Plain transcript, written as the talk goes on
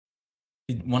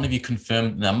Did one of you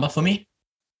confirm the number for me?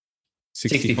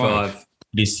 65.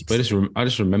 I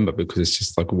just remember because it's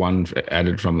just like one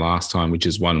added from last time, which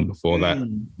is one before that.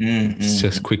 It's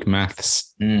just quick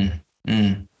maths.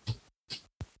 Great.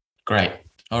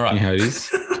 All right. You know how it is?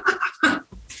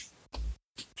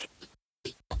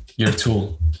 You're a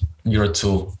tool. You're a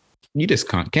tool. You just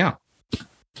can't count.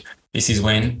 This is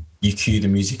when you cue the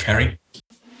music, Harry.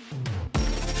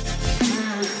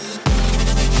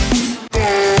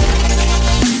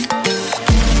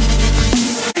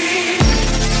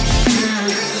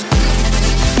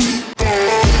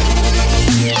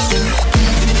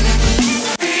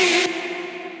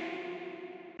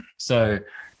 So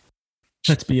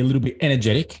let's be a little bit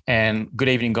energetic. And good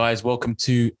evening, guys. Welcome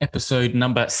to episode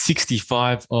number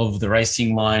 65 of the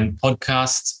Racing Line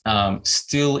podcast.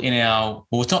 Still in our,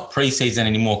 well, it's not pre-season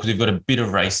anymore because we've got a bit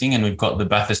of racing and we've got the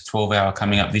Bathurst 12-hour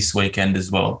coming up this weekend as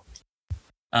well.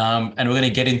 And we're going to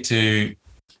get into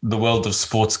the world of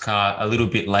sports car a little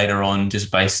bit later on,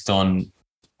 just based on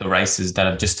the races that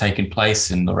have just taken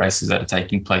place and the races that are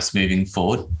taking place moving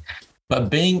forward. But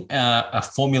being a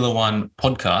Formula One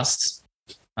podcast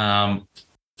and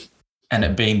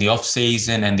it being the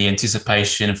off-season and the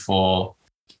anticipation for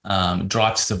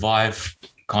Drive to Survive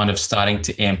kind of starting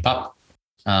to amp up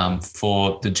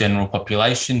for the general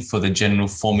population, for the general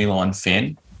Formula One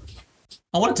fan,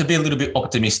 I wanted to be a little bit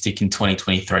optimistic in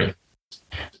 2023.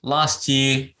 Last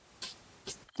year,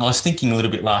 I was thinking a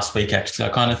little bit last week, actually, I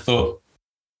kind of thought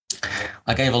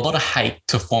I gave a lot of hate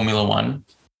to Formula One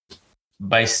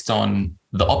based on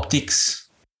the optics,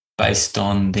 based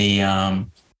on the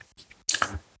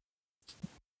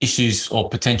issues or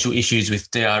potential issues with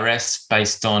DRS,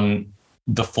 based on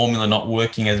the formula not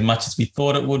working as much as we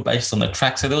thought it would, based on the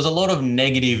track. So there was a lot of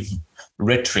negative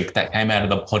rhetoric that came out of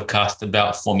the podcast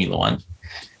about Formula One. And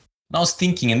I was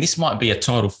thinking, and this might be a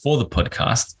title for the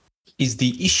podcast, is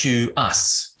the issue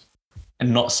us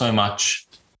and not so much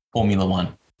Formula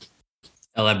One?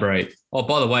 Elaborate. Oh,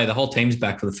 by the way, the whole team's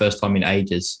back for the first time in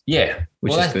ages. Yeah,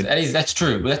 which is good. That's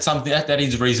true. That's something that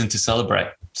is a reason to celebrate.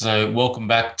 So welcome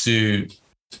back to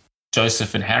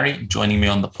Joseph and Harry joining me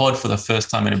on the pod for the first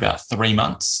time in about 3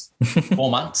 months,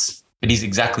 4 months. It is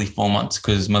exactly 4 months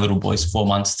because my little boy's 4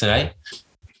 months today.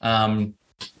 But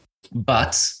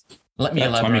let me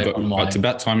elaborate on my... It's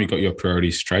about time you got your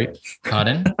priorities straight.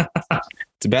 Pardon?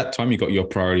 It's about time you got your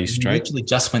priorities straight. He literally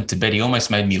just went to bed. He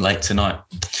almost made me late tonight.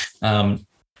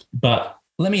 But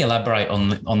let me elaborate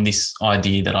on this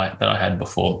idea that I had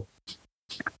before.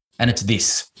 And it's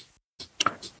this.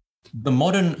 The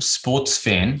modern sports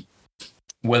fan,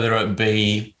 whether it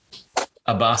be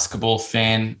a basketball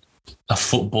fan, a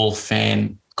football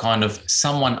fan, kind of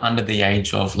someone under the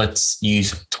age of, let's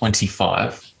use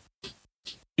 25,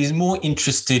 is more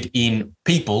interested in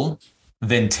people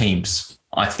than teams,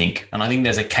 I think. And I think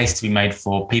there's a case to be made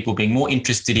for people being more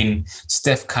interested in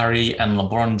Steph Curry and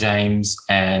LeBron James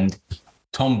and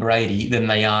Tom Brady than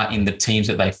they are in the teams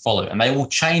that they follow. And they will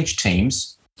change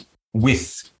teams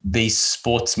with these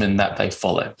sportsmen that they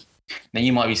follow. Now,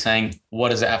 you might be saying, what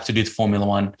does it have to do with Formula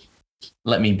One?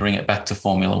 Let me bring it back to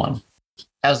Formula One.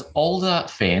 As older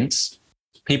fans,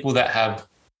 people that have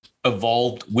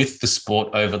evolved with the sport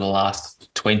over the last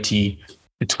 20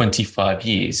 to 25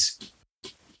 years,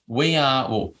 we are,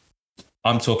 well,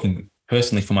 I'm talking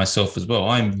personally for myself as well.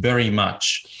 I'm very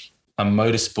much a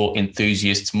motorsport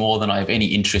enthusiast more than I have any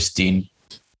interest in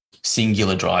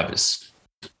singular drivers.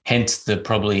 Hence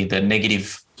probably the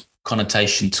negative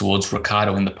connotation towards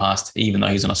Ricciardo in the past, even though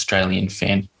he's an Australian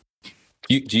fan.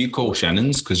 Do you call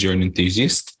Shannon's because you're an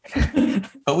enthusiast?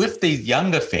 But with these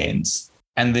younger fans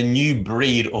and the new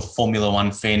breed of Formula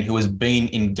One fan who has been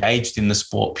engaged in the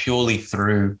sport purely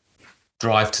through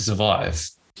Drive to Survive,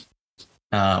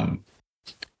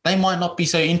 they might not be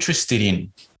so interested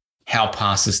in how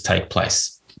passes take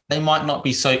place. They might not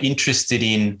be so interested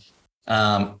in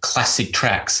classic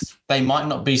tracks. They might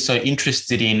not be so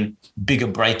interested in bigger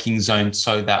braking zones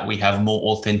so that we have more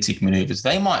authentic maneuvers.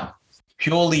 They might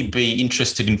purely be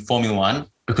interested in Formula One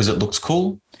because it looks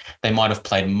cool. They might have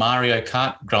played Mario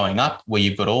Kart growing up, where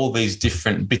you've got all these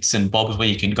different bits and bobs where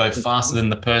you can go faster than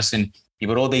the person. You've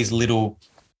got all these little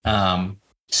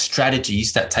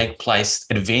strategies that take place,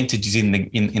 advantages in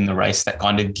the race that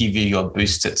kind of give you your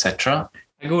boost, etc.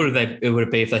 How good would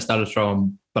it be if they started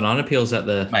throwing banana peels at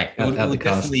the mate?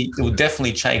 It would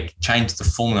definitely change the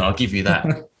formula. I'll give you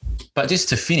that. But just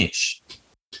to finish,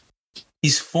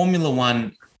 is Formula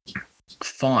One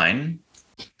fine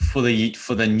for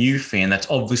the new fan? That's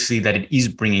obviously that it is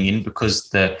bringing in, because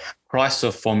the price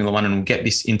of Formula One, and we'll get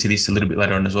into this a little bit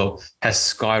later on as well, has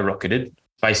skyrocketed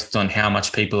based on how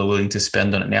much people are willing to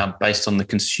spend on it now, based on the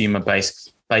consumer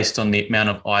base, based on the amount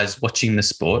of eyes watching the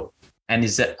sport? And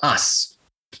is it us,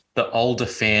 the older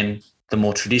fan, the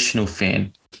more traditional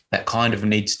fan, that kind of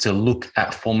needs to look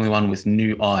at Formula One with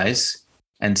new eyes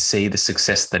and see the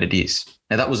success that it is?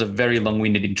 Now, that was a very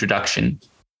long-winded introduction,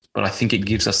 but I think it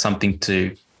gives us something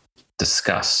to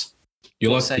discuss.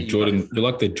 You're like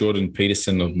the Jordan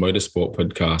Peterson of motorsport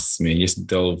podcasts, man. You just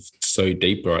delve so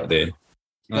deep right there.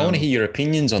 I want to hear your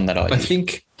opinions on that idea.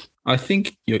 I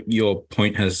think your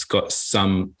point has got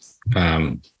some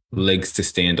legs to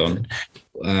stand on.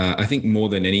 I think more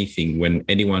than anything, when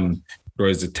anyone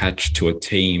grows attached to a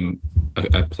team,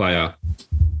 a player,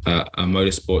 a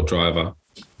motorsport driver,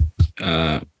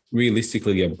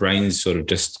 realistically, your brain sort of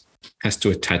just has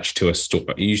to attach to a story.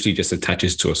 It usually just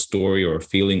attaches to a story or a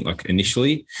feeling, like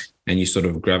initially, and you sort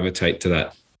of gravitate to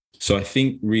that. So I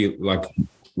think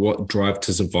what Drive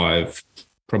to Survive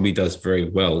probably does very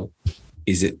well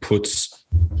is it puts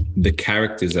the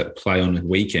characters that play on a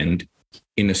weekend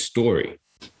in a story,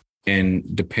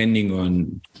 and depending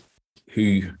on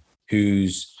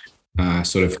whose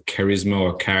sort of charisma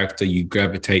or character you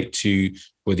gravitate to,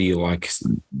 whether you like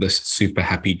the super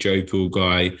happy jovial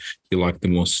guy, you like the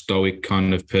more stoic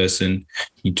kind of person,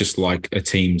 you just like a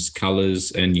team's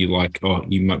colors, and you might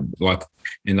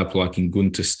end up liking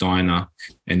Gunther Steiner,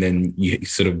 and then you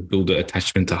sort of build an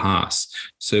attachment to Haas.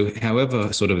 So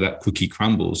however sort of that cookie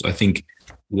crumbles, I think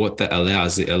what that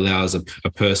allows, it allows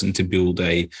a person to build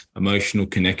a emotional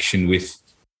connection with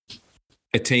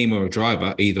a team or a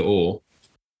driver, either or.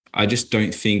 I just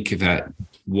don't think that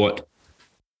what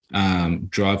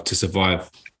Drive to Survive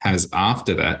has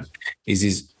after that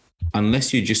is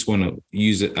unless you just want to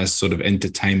use it as sort of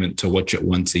entertainment to watch it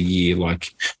once a year,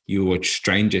 like you watch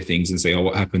Stranger Things and say, oh,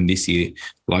 what happened this year?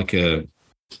 Like a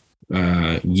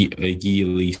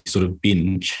yearly sort of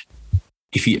binge.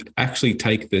 If you actually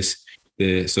take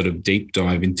the sort of deep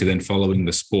dive into then following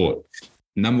the sport,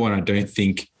 number one, I don't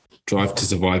think Drive to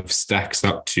Survive stacks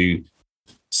up to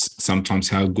sometimes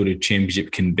how good a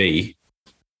championship can be.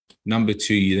 Number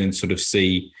two, you then sort of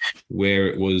see where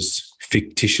it was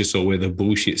fictitious or where the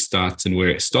bullshit starts and where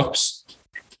it stops.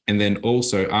 And then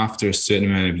also after a certain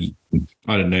amount of,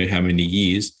 I don't know how many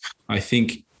years, I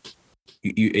think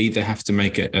you either have to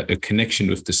make a connection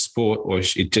with the sport or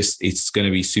it's going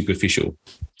to be superficial.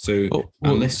 So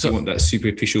unless you want that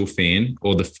superficial fan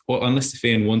or unless the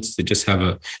fan wants to just have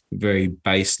a very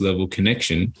base level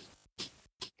connection.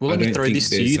 Well, let me throw this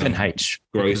to you then, H.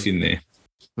 Growth in there.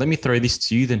 Let me throw this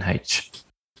to you then, H.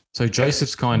 So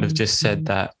Joseph's kind of just said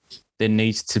that there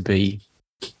needs to be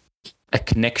a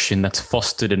connection that's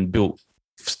fostered and built,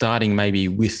 starting maybe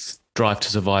with Drive to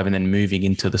Survive and then moving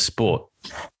into the sport.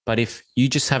 But if you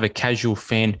just have a casual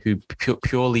fan who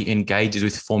purely engages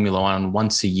with Formula One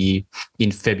once a year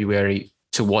in February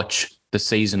to watch the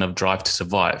season of Drive to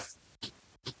Survive,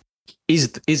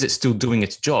 is it still doing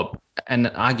its job? And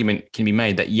an argument can be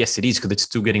made that yes, it is, because it's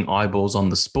still getting eyeballs on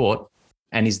the sport.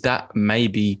 And is that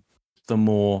maybe the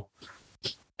more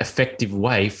effective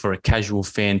way for a casual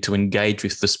fan to engage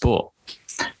with the sport?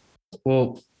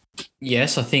 Well,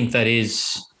 yes, I think that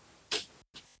is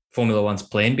Formula One's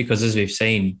plan, because as we've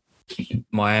seen,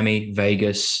 Miami,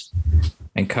 Vegas,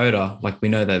 and Coda, like we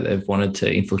know that they've wanted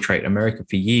to infiltrate America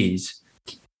for years.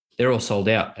 They're all sold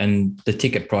out, and the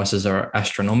ticket prices are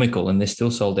astronomical, and they're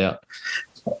still sold out.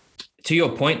 To your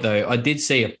point, though, I did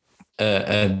see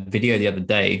a video the other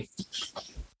day.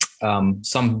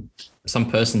 Some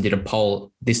person did a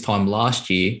poll this time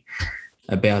last year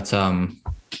about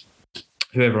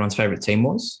who everyone's favorite team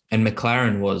was, and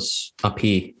McLaren was up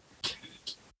here.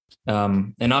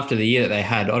 And after the year that they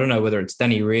had, I don't know whether it's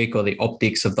Danny Rick or the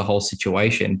optics of the whole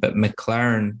situation, but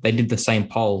McLaren, they did the same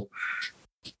poll,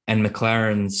 and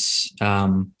McLaren's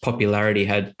popularity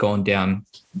had gone down.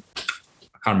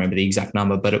 I can't remember the exact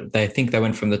number, but they think they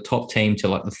went from the top team to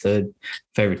like the third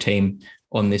favorite team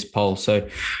on this poll. So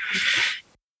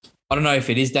I don't know if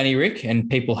it is Danny Rick and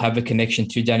people have a connection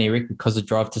to Danny Rick because of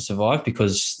Drive to Survive,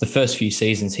 because the first few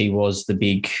seasons he was the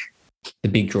big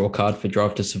draw card for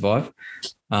Drive to Survive.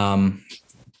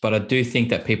 But I do think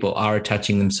that people are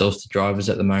attaching themselves to drivers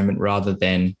at the moment rather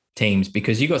than teams,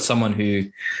 because you got someone who,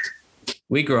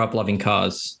 we grew up loving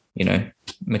cars, you know,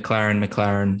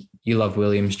 McLaren, you love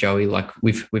Williams, Joey, like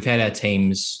we've had our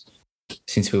teams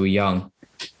since we were young.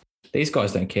 These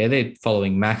guys don't care. They're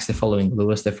following Max, they're following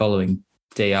Lewis, they're following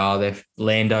DR, they're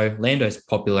Lando. Lando's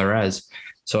popular as.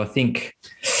 So I think,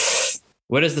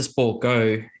 where does the sport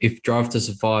go if Drive to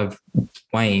Survive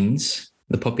wanes,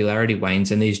 the popularity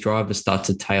wanes, and these drivers start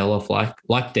to tail off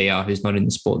like DR, who's not in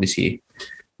the sport this year?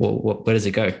 Well, where does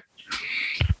it go?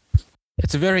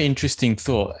 It's a very interesting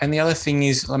thought. And the other thing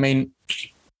is, I mean,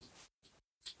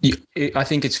 I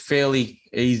think it's fairly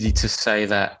easy to say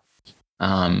that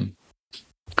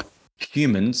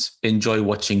humans enjoy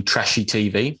watching trashy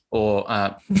TV or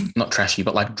not trashy,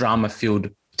 but like drama-filled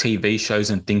TV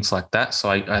shows and things like that. So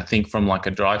I think from like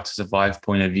a Drive to Survive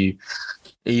point of view,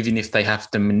 even if they have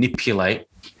to manipulate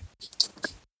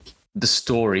the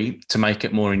story to make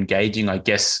it more engaging, I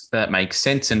guess that makes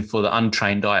sense. And for the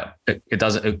untrained eye,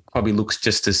 it probably looks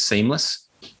just as seamless.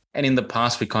 And in the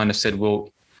past, we kind of said, well,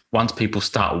 once people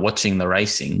start watching the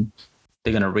racing,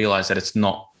 they're going to realize that it's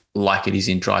not like it is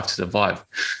in Drive to Survive.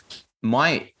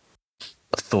 My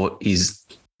thought is,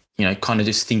 kind of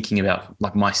just thinking about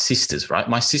like my sisters, right?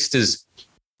 My sisters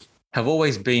have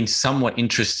always been somewhat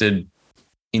interested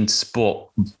in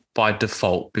sport by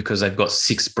default because they've got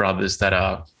 6 brothers that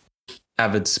are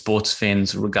avid sports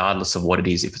fans, regardless of what it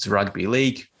is. If it's rugby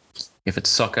league, if it's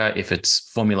soccer, if it's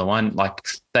Formula One, like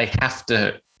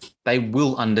they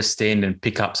will understand and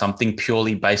pick up something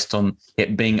purely based on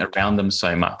it being around them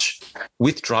so much.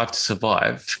 With Drive to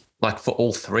Survive, like for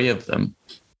all 3 of them,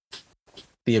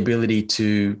 the ability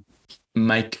to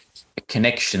make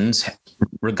connections,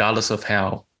 regardless of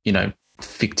how,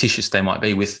 fictitious they might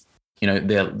be with,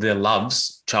 their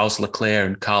loves, Charles Leclerc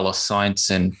and Carlos Sainz,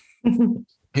 and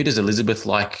who does Elizabeth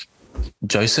like?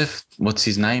 Joseph? What's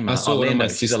his name?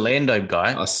 She's a Lando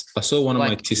guy. I saw one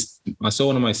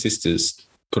of my sisters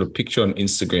put a picture on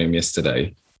Instagram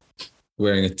yesterday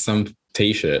wearing some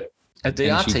T-shirt. A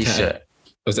DR T-shirt.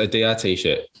 It was a DR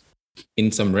T-shirt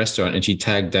in some restaurant, and she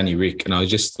tagged Danny Rick, and I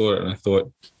just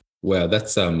thought, wow,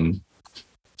 that's like,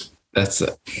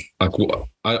 I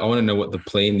want to know what the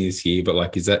plan is here, but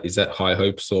like, is that high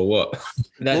hopes or what?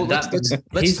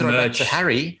 Let's throw merch to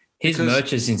Harry. His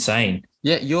merch is insane.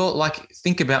 Yeah, you're like,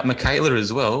 think about Michaela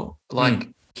as well. Like,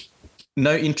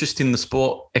 no interest in the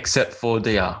sport except for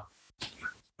DR.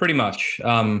 Pretty much.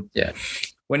 Yeah.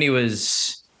 When he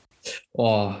was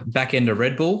back end of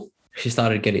Red Bull, she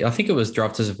started getting, I think it was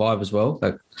Drive to Survive as well.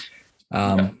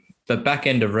 But back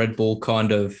end of Red Bull,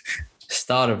 kind of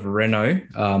start of Renault.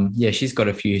 She's got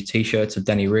a few T-shirts of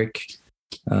Danny Rick.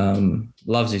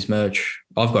 Loves his merch.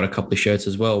 I've got a couple of shirts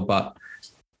as well, but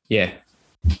yeah,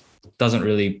 doesn't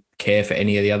really care for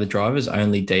any of the other drivers,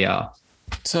 only DR.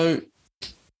 So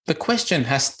the question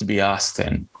has to be asked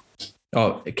then.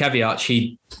 Oh, caveat,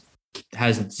 she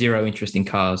has 0 interest in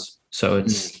cars, so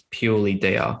it's purely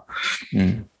DR.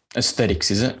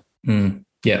 Aesthetics, is it?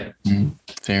 Yeah.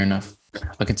 Fair enough.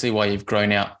 I can see why you've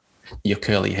grown out your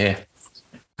curly hair.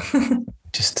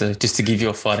 just to give you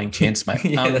a fighting chance, mate.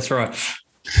 Yeah, that's right.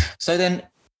 So then,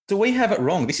 do we have it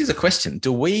wrong? This is a question.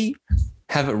 Do we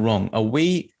have it wrong? Are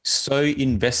we so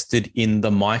invested in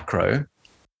the micro,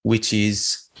 which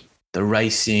is the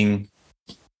racing,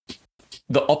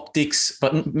 the optics,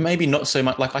 but maybe not so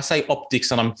much? Like I say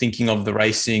optics and I'm thinking of the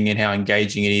racing and how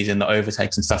engaging it is and the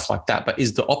overtakes and stuff like that. But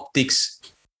is the optics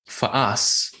for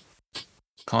us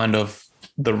kind of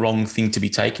the wrong thing to be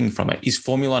taken from it? Is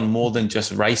Formula One more than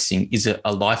just racing? Is it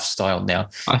a lifestyle now?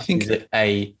 I think is it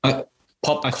a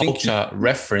pop culture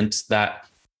reference that,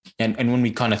 and when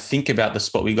we kind of think about the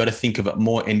sport, we got to think of it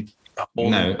more in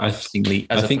racing.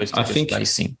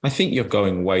 I think you're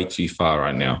going way too far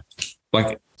right now.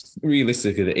 Like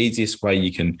realistically, the easiest way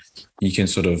you can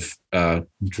sort of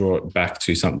draw it back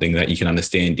to something that you can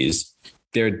understand is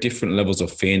there are different levels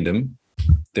of fandom.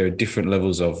 There are different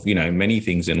levels of, many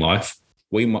things in life.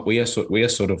 We are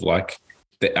sort of like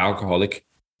the alcoholic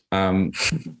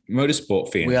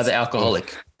motorsport fans. We are the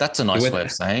alcoholic. That's a nice way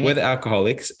of saying we're the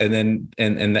alcoholics, and then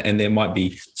and there might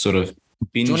be sort of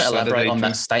binge. Do you want to elaborate on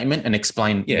that statement and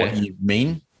explain what you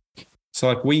mean? So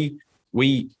like we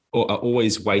are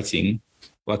always waiting.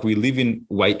 Like we live in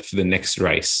wait for the next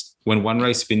race. When one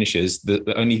race finishes,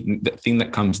 the only thing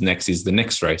that comes next is the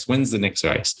next race. When's the next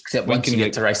race? Except once you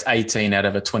get to race 18 out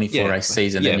of a 24-race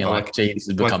season, then you're like, gee, this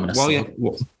is becoming a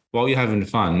sport. While you're having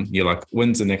fun, you're like,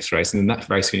 when's the next race? And then that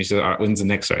race finishes, all right, when's the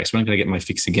next race? When can I get my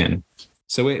fix again?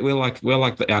 So we're like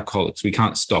the alcoholics. We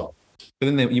can't stop.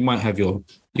 But then you might have your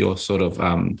sort of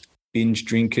binge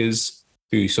drinkers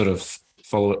who sort of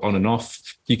follow it on and off.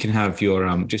 You can have your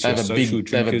social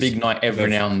drinkers. They have a big night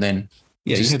every now and then.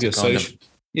 Yeah, you have your social.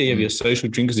 Yeah, you have your social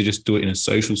drinkers who just do it in a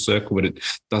social circle, but it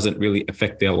doesn't really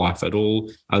affect their life at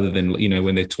all, other than,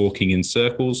 when they're talking in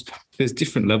circles. There's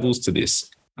different levels to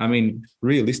this. I mean,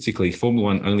 realistically, Formula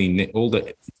One all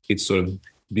that it's sort of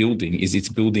building is it's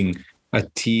building a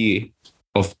tier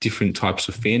of different types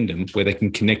of fandom where they can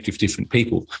connect with different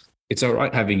people. It's all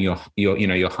right having your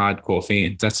hardcore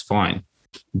fans. That's fine.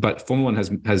 But Formula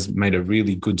One has made a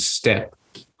really good step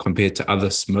compared to other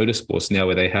motorsports now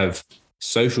where they have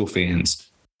social fans.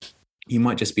 You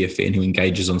might just be a fan who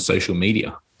engages on social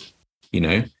media.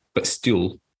 but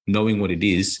still knowing what it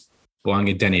is, buying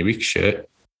a Danny Rick shirt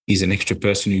is an extra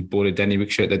person who bought a Danny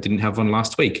Rick shirt that didn't have one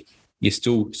last week. You're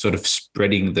still sort of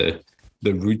spreading the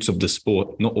roots of the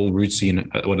sport. Not all roots,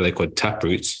 what are they called? Tap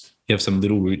roots. You have some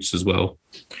little roots as well.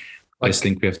 I just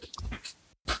think we have.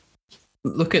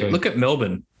 Look at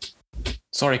Melbourne.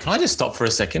 Sorry, can I just stop for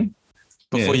a second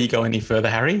before you go any further,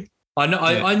 Harry? I know.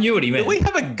 I knew what he meant. Do we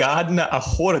have a gardener, a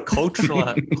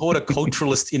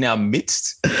horticulturalist in our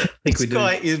midst? This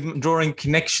guy is drawing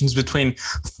connections between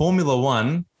Formula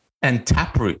One and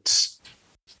taproots.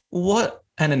 What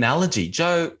an analogy.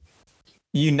 Joe,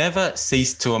 you never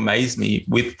cease to amaze me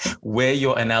with where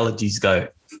your analogies go.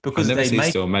 Because I never they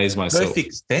make to amaze myself.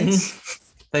 Perfect sense.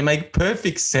 They make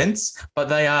perfect sense, but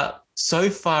they are so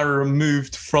far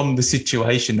removed from the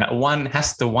situation that one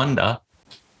has to wonder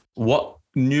what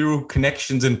neural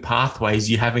connections and pathways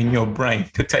you have in your brain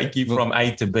to take you from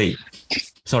A to B.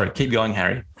 Sorry, keep going,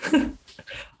 Harry.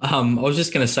 I was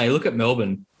just going to say, look at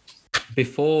Melbourne.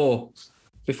 Before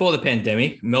the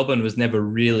pandemic, Melbourne was never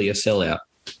really a sellout.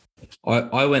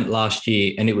 I went last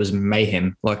year and it was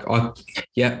mayhem.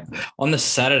 On the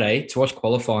Saturday to watch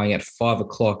qualifying at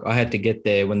 5:00, I had to get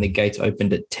there when the gates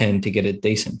opened at 10 to get a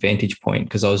decent vantage point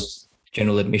because I was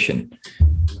general admission.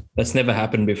 That's never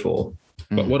happened before.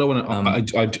 But what I want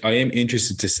to, I am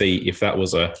interested to see if that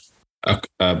was a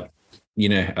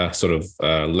sort of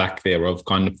lack thereof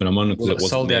kind of phenomenon. Well, it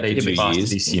sold out even faster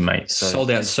this year, mate. So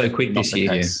sold out so quick this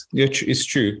year. Yeah, it's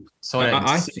true. Sold out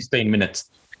in 16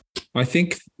 minutes. I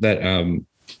think that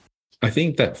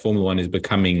Formula One is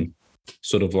becoming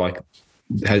sort of like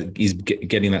is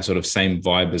getting that sort of same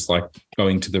vibe as like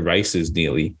going to the races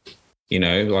nearly.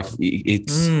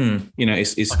 It's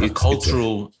it's like a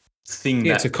cultural thing.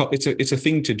 Yeah, it's a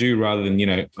thing to do rather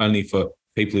than only for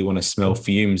people who want to smell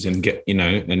fumes and get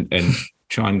and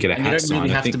try and get a hat sign. You don't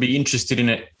really have to be interested in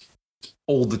it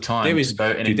all the time to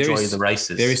go and enjoy the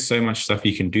races. There is so much stuff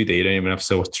you can do there. You don't even have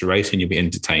to watch the race and you'll be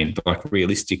entertained. But like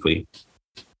realistically,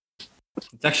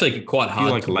 it's actually quite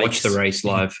hard to watch the race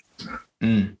live.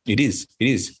 It is.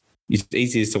 It's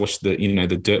easier to watch the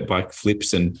the dirt bike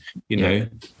flips and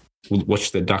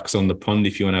watch the ducks on the pond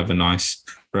if you want to have a nice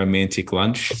romantic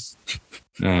lunch.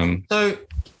 So,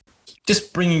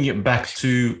 just bringing it back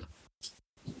to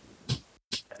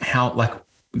how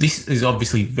this is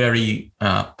obviously very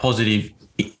positive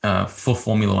for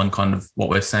Formula One, kind of what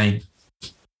we're saying.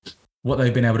 What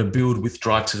they've been able to build with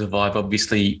Drive to Survive,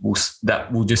 obviously,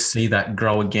 we'll just see that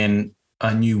grow again.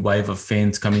 A new wave of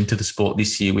fans come into the sport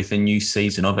this year with a new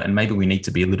season of it, and maybe we need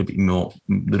to be a little bit more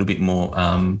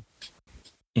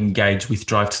engaged with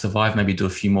Drive to Survive. Maybe do a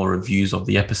few more reviews of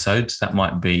the episodes. That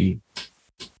might be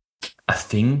a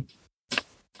thing.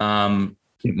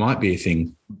 It might be a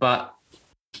thing, but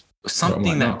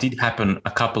something that did happen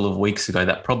a couple of weeks ago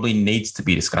that probably needs to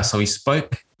be discussed. So we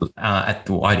spoke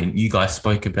you guys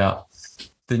spoke about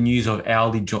the news of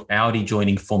Audi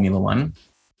joining Formula One.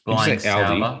 Did you say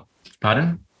Audi?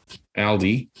 Pardon?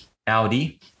 Audi.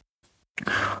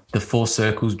 The Four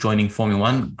Circles joining Formula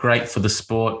One. Great for the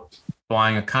sport,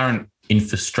 buying a current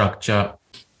infrastructure,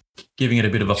 giving it a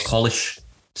bit of a polish,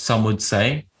 some would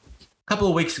say. A couple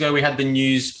of weeks ago, we had the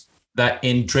news that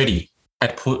Andretti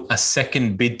had put a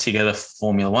second bid together for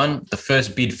Formula One. The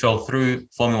first bid fell through.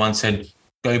 Formula One said,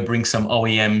 go bring some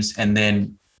OEMs and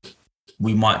then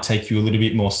we might take you a little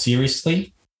bit more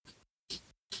seriously.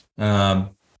 Pretty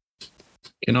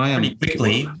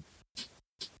quickly,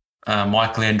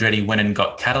 Michael Andretti went and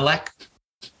got Cadillac,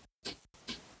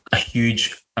 a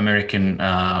huge American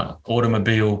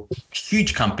automobile,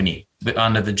 huge company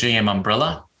under the GM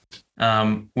umbrella.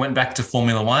 Went back to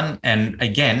Formula One, and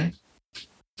again,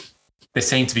 there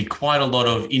seemed to be quite a lot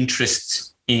of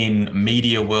interest in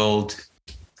media world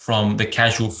from the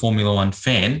casual Formula One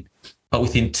fan. But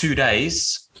within 2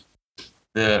 days,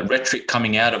 the rhetoric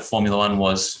coming out of Formula One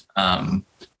was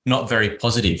not very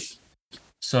positive.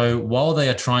 So while they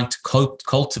are trying to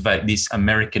cultivate this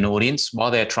American audience,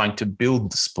 while they are trying to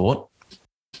build the sport,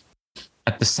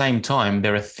 at the same time,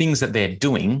 there are things that they're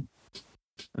doing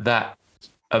that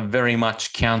are very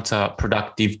much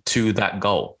counterproductive to that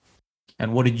goal.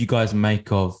 And what did you guys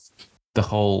make of the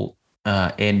whole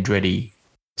Andretti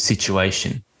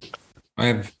situation?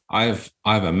 I have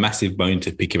a massive bone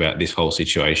to pick about this whole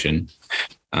situation.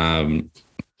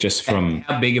 Just from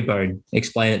how big a bone?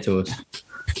 Explain it to us.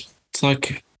 It's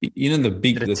like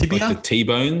the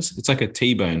T-bones. It's like a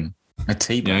T-bone. A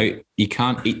T-bone. You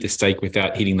can't eat the steak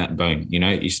without hitting that bone.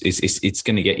 It's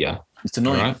going to get you. It's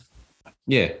annoying. Right?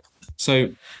 Yeah. So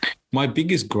my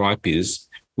biggest gripe is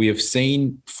we have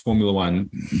seen Formula One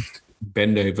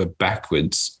bend over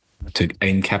backwards to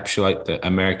encapsulate the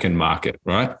American market,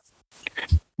 right?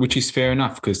 which is fair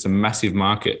enough because it's a massive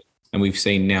market. And we've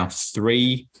seen now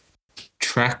 3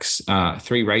 tracks,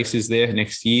 3 races there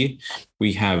next year.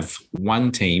 We have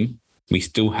one team. We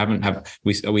still haven't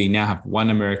we now have one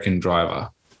American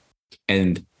driver.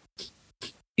 And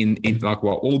in like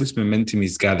while all this momentum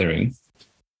is gathering.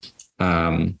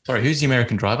 Sorry, who's the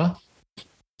American driver?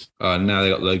 Now they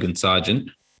got Logan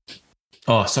Sargent.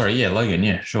 Oh, sorry. Yeah, Logan.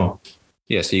 Yeah, sure.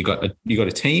 Yeah. So you got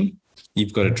a team,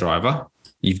 you've got a driver,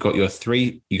 you've got your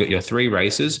 3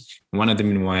 races, one of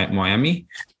them in Miami,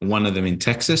 one of them in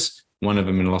Texas, one of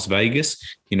them in Las Vegas,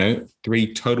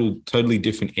 3 totally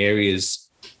different areas.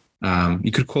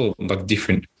 You could call it like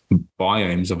different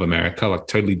biomes of America, like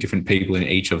totally different people in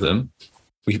each of them.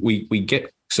 We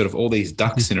get sort of all these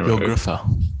ducks in a row. Geographer.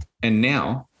 And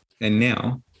now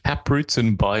Taproots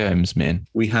and biomes, man.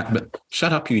 but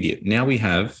shut up, you idiot. Now we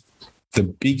have the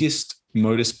biggest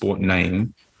motorsport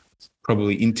name,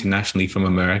 probably internationally from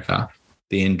America.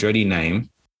 The Andretti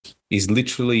name is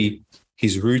literally,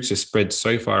 his roots are spread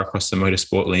so far across the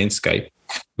motorsport landscape.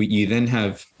 You then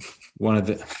have one of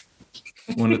the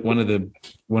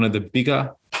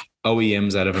bigger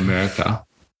OEMs out of America,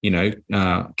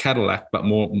 Cadillac, but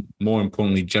more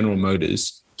importantly, General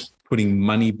Motors, putting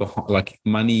money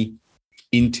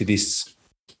into this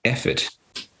effort.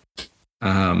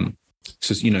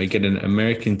 So, you get an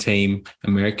American team,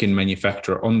 American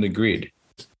manufacturer on the grid.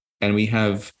 And we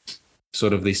have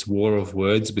sort of this war of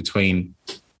words between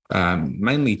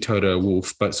mainly Toto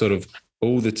Wolff, but sort of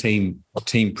all the team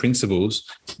principals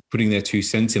putting their 2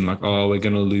 cents in, like, oh, we're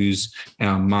going to lose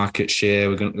our market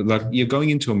share. You're going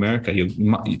into America.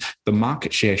 The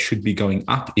market share should be going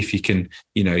up if you can,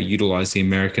 utilize the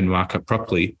American market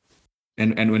properly.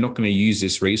 And we're not going to use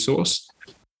this resource.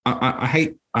 I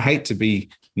hate to be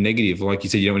negative, like you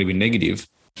said, you don't want to be negative.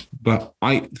 But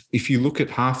if you look at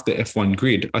half the F1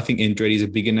 grid, I think Andretti is a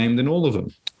bigger name than all of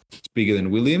them. It's bigger than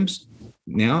Williams.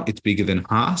 Now it's bigger than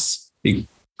Haas. It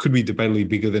could be debatably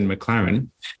bigger than McLaren.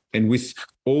 And with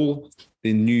all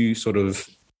the new sort of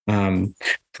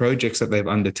projects that they've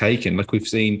undertaken, like we've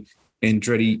seen,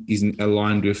 Andretti isn't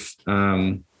aligned with,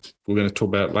 we're going to talk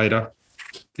about later,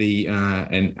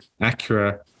 an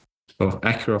Acura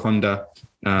Honda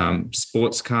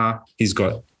sports car. He's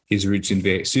got his roots in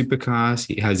V8 supercars.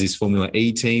 He has his Formula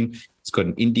E team. He's got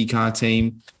an IndyCar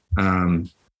team. I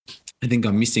think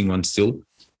I'm missing one still.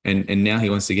 And now he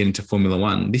wants to get into Formula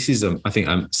One. This is, I think,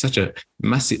 such a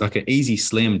massive, like an easy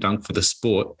slam dunk for the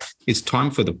sport. It's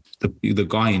time for the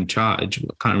guy in charge. I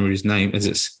can't remember his name. Is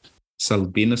it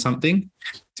Salbin or something?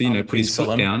 To put his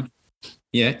foot down.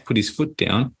 Yeah, put his foot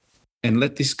down and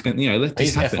let this happen.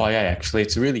 He's FIA actually.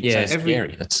 It's really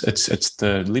scary. It's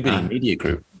the Liberty Media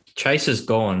Group. Chase is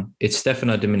gone. It's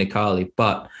Stefano Domenicali,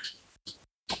 but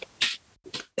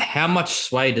how much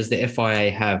sway does the FIA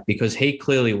have? Because he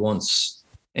clearly wants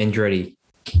Andretti.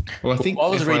 Well, I think I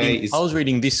was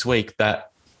reading this week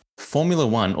that Formula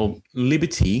One or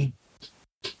Liberty.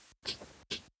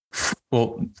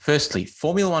 Well, firstly,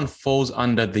 Formula One falls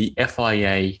under the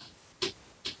FIA.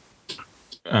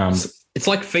 It's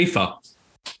like FIFA.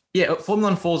 Yeah,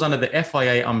 Formula One falls under the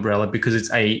FIA umbrella because it's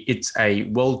a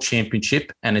world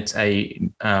championship and it's a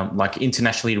like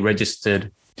internationally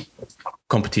registered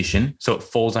competition, so it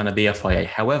falls under the FIA.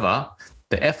 However,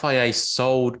 the FIA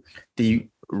sold the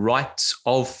rights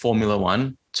of Formula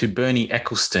One to Bernie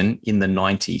Ecclestone in the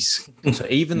 90s. So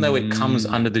even though it comes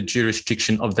under the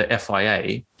jurisdiction of the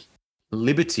FIA,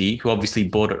 Liberty, who obviously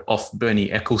bought it off Bernie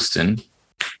Ecclestone,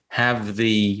 have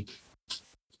the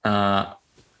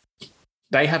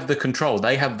they have the control.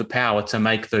 They have the power to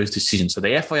make those decisions. So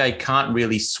the FIA can't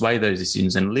really sway those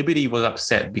decisions. And Liberty was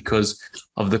upset because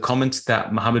of the comments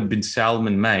that Mohammed bin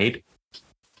Salman made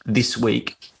this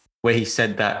week, where he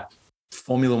said that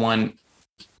Formula One,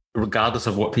 regardless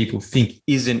of what people think,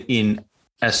 isn't in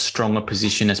as strong a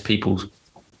position as people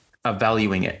are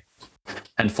valuing it.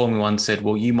 And Formula One said,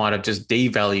 well, you might have just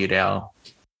devalued our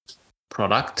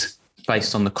product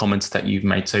based on the comments that you've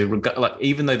made. So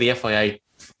even though the FIA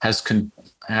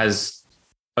has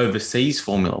oversees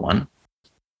Formula One,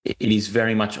 it is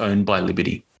very much owned by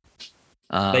Liberty.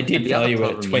 They did value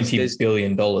it at $20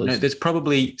 billion. There's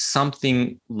probably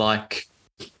something like,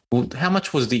 well, how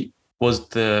much was the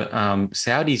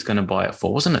Saudis going to buy it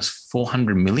for? Wasn't it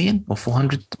 400 million or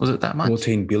 400? Was it that much?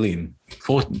 14 billion.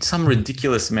 For some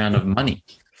ridiculous amount of money.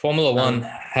 Formula One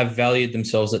have valued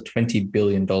themselves at $20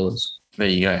 billion. There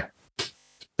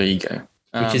you go.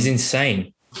 Which is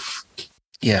insane.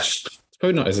 Yeah.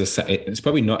 It's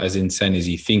probably not as insane as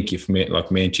you think. If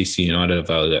like Manchester United are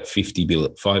valued at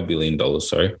 $5 billion.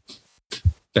 Sorry,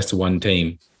 that's one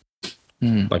team.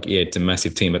 Like, yeah, it's a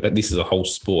massive team, but this is a whole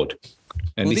sport.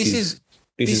 And this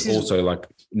This is also like,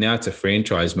 now it's a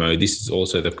franchise mode. This is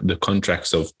also the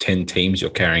contracts of 10 teams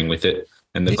you're carrying with it,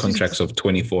 and the contracts of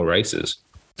 24 races.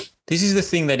 This is the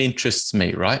thing that interests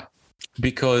me, right?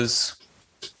 Because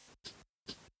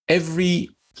every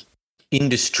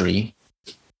industry,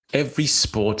 every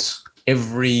sport,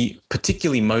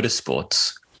 particularly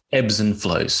motorsports, ebbs and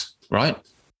flows, right?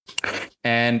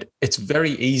 And it's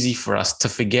very easy for us to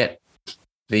forget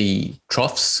the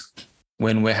troughs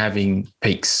when we're having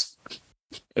peaks.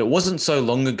 It wasn't so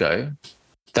long ago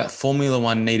that Formula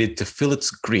One needed to fill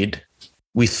its grid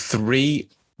with 3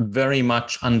 very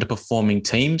much underperforming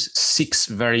teams, 6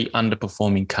 very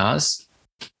underperforming cars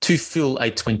to fill a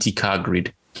 20-car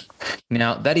grid.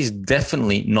 Now, that is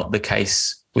definitely not the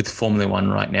case with Formula One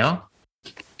right now,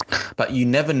 but you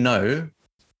never know.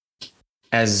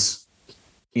 As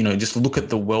you know, just look at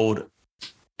the world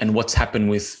and what's happened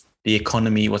with the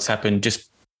economy, what's happened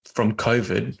just from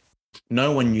COVID.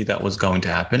 No one knew that was going to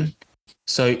happen.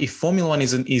 So if Formula One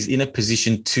is in a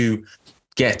position to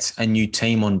get a new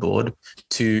team on board,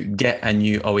 to get a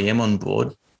new OEM on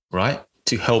board, right,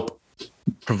 to help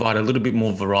provide a little bit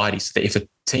more variety so that if a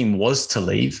team was to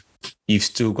leave, you've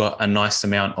still got a nice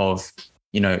amount of,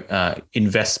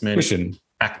 investment,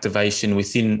 activation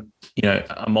within,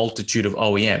 a multitude of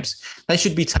OEMs. They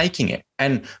should be taking it.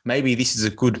 And maybe this is a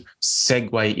good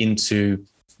segue into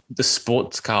the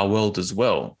sports car world as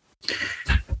well.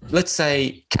 Let's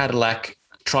say Cadillac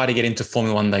try to get into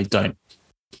Formula One, they don't,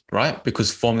 right?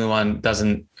 Because Formula One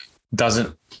doesn't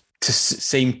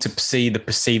seem to see the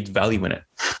perceived value in it.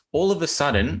 All of a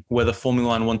sudden, whether Formula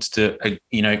One wants to,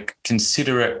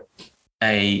 consider it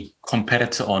a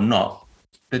competitor or not,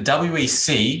 the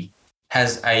WEC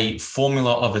has a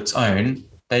formula of its own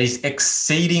that is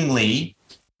exceedingly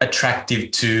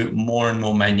attractive to more and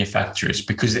more manufacturers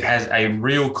because it has a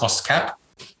real cost cap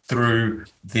through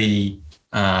the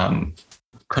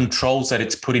controls that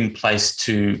it's put in place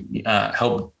to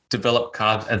help develop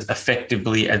cars as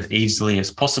effectively, as easily as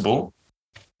possible.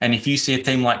 And if you see a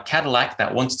team like Cadillac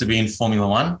that wants to be in Formula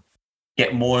One,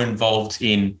 get more involved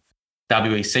in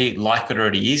WEC like it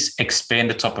already is, expand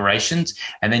its operations,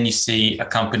 and then you see a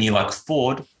company like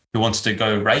Ford who wants to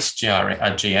go race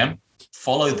GM,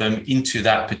 follow them into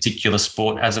that particular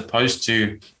sport as opposed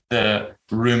to the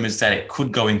rumors that it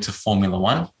could go into Formula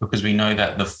One, because we know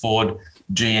that the Ford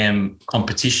GM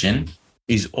competition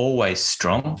is always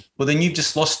strong. Well, then you've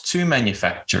just lost 2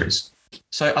 manufacturers.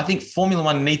 So I think Formula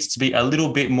One needs to be a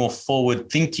little bit more forward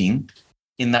thinking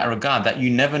in that regard, that you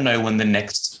never know when the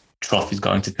next trough is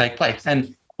going to take place.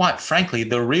 And quite frankly,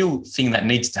 the real thing that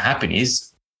needs to happen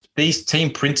is these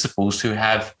team principals who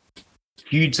have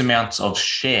huge amounts of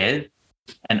shares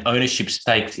and ownership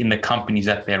stakes in the companies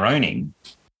that they're owning,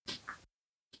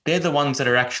 they're the ones that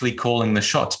are actually calling the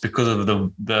shots because of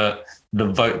the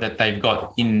vote that they've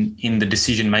got in the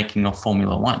decision-making of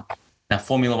Formula One. Now,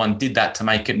 Formula One did that to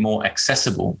make it more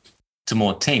accessible to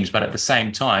more teams, but at the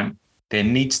same time, there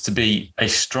needs to be a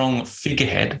strong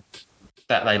figurehead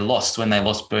that they lost when they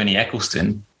lost Bernie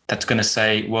Ecclestone that's going to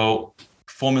say, well,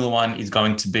 Formula One is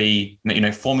going to be,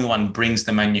 Formula One brings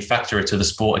the manufacturer to the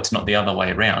sport. It's not the other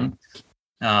way around.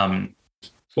 Formula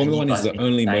One is the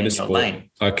only motorsport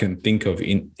I can think of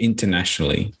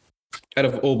internationally, out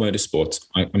of all motorsports.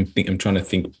 I'm trying to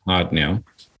think hard now,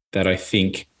 that I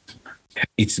think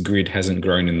its grid hasn't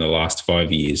grown in the last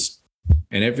 5 years,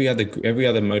 and every other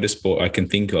motorsport I can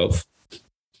think of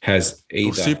has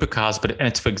either supercars, but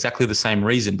it's for exactly the same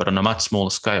reason, but on a much smaller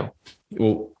scale.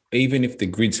 Well, even if the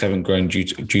grids haven't grown due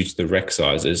to the wreck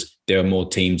sizes, there are more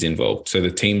teams involved. So the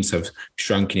teams have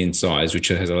shrunken in size, which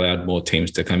has allowed more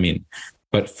teams to come in.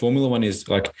 But Formula One is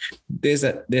like, there's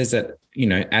that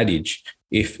adage.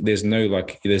 If there's no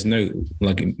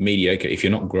mediocre, if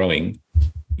you're not growing,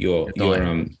 you're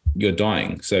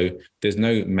dying. So there's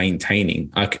no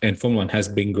maintaining. And Formula One has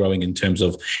been growing in terms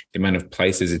of the amount of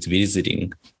places it's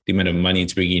visiting, the amount of money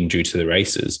it's bringing in due to the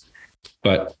races.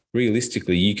 But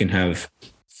realistically, you can have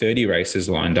 30 races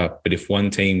lined up, but if one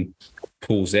team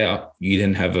pulls out, you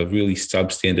then have a really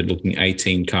substandard looking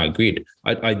 18-car grid.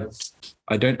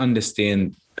 I don't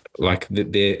understand, like, I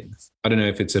don't know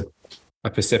if it's a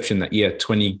perception that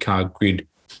 20-car grid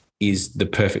is the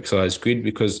perfect size grid,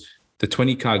 because the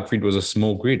 20-car grid was a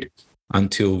small grid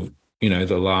until,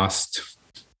 the last,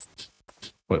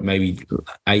 maybe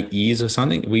 8 years or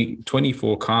something.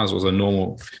 24 cars was a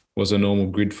normal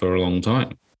grid for a long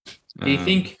time. Do you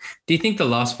think the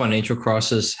last financial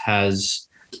crisis has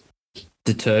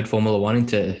deterred Formula One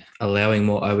into allowing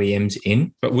more OEMs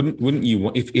in? But wouldn't you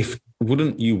want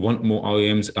wouldn't you want more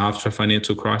OEMs after a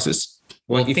financial crisis?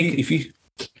 Well,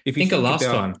 think of last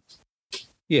time.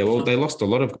 Yeah, well, they lost a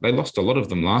lot of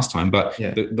them last time, but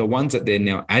Yeah. the ones that they're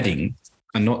now adding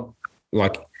are not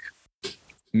like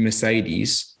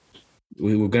Mercedes.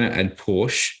 We were going to add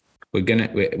Porsche.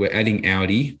 We're adding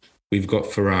Audi. We've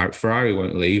got Ferrari. Ferrari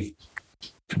won't leave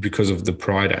because of the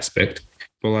pride aspect.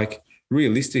 But like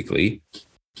realistically,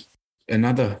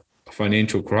 another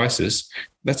financial crisis,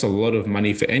 that's a lot of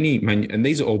money for and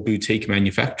these are all boutique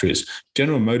manufacturers.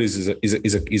 General Motors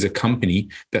is a company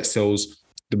that sells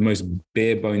the most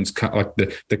bare bones car, like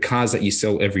the cars that you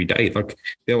sell every day. Like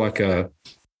they're like the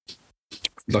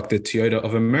Toyota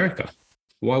of America.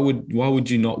 Why would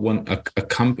you not want a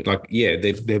company like, yeah,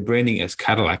 they're branding as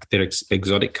Cadillac, their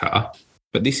exotic car,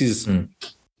 but this is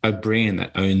a brand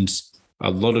that owns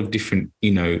a lot of different,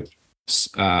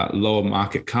 lower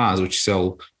market cars, which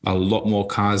sell a lot more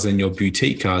cars than your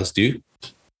boutique cars do.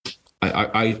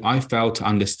 I fail to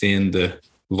understand the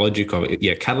logic of it.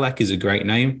 Yeah, Cadillac is a great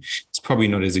name. It's probably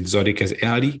not as exotic as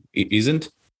Audi. It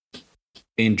isn't.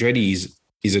 Andretti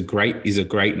is a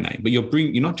great name, but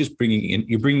you're not just bringing in,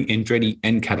 you're bringing Andretti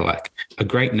and Cadillac, a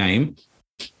great name,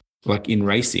 like in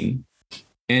racing,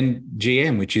 and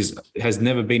GM, which has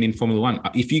never been in Formula One.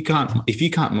 If you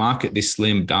can't market this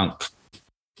slam dunk,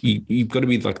 you've got to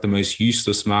be like the most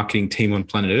useless marketing team on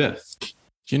planet Earth.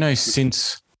 Do you know,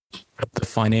 since the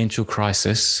financial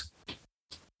crisis,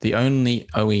 the only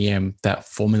OEM that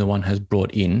Formula One has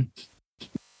brought in,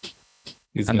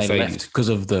 It's and Mercedes. they left because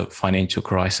of the financial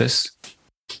crisis,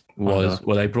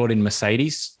 they brought in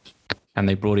Mercedes and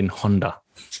they brought in Honda.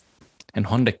 And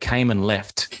Honda came and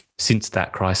left since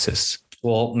that crisis.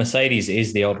 Well, Mercedes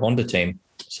is the old Honda team.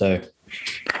 So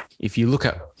if you look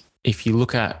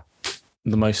at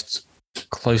the most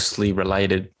closely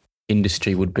related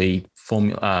industry would be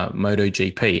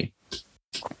MotoGP.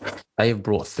 They have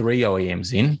brought 3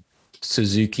 OEMs in,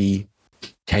 Suzuki,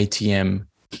 KTM,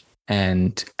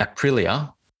 and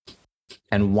Aprilia,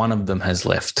 and one of them has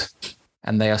left.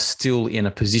 And they are still in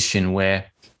a position where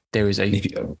there is a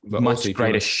much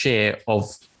greater share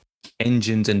of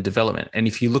engines and development. And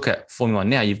if you look at Formula One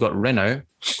now, you've got Renault,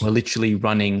 who are literally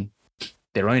running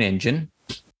their own engine,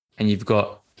 and you've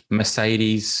got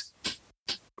Mercedes,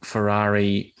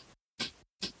 Ferrari,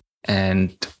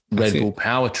 and Red Bull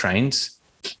powertrains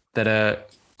that are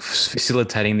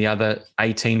facilitating the other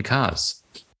 18 cars.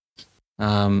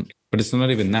 But it's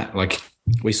not even that. Like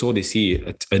we saw this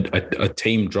year, a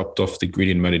team dropped off the grid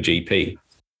in MotoGP.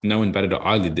 No one batted an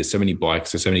eyelid. There's so many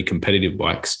bikes. There's so many competitive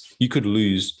bikes. You could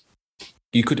lose.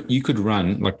 You could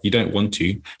run, like you don't want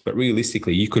to, but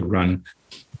realistically, you could run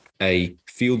a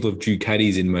field of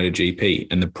Ducatis in MotoGP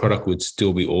and the product would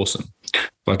still be awesome.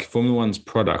 Like Formula One's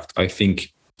product, I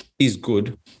think, is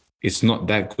good. It's not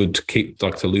that good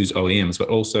to lose OEMs, but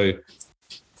also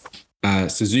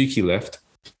Suzuki left.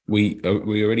 We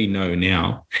already know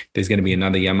now there's going to be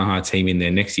another Yamaha team in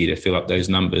there next year to fill up those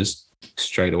numbers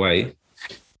straight away.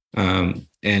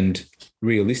 And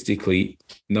realistically,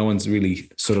 no one's really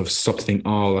sort of stopped thinking,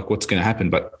 what's going to happen?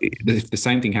 But if the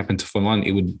same thing happened to Formula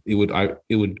One,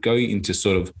 it would go into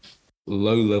sort of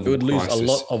low level. It would lose a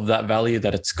lot of that value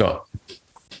that it's got.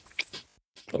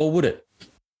 Or would it?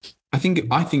 I think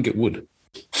it would.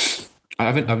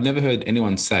 I've never heard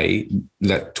anyone say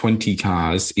that 20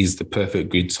 cars is the perfect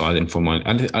grid size in Formula One.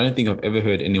 I don't think I've ever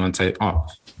heard anyone say,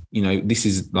 this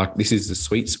is the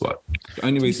sweet spot. The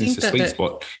only reason it's the sweet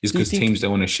spot is because teams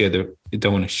don't want to share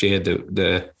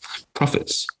the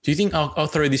profits. Do you think I'll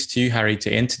throw this to you, Harry,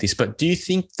 to answer this? But do you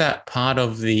think that part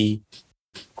of the,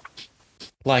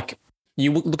 like,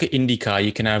 you look at IndyCar,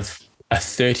 you can have a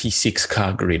 36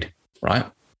 car grid, right?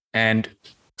 And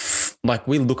like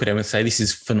we look at it and say, this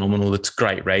is phenomenal. It's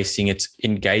great racing. It's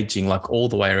engaging, like all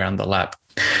the way around the lap.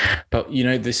 But,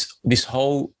 this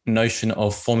whole notion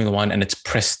of Formula One and its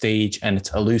prestige and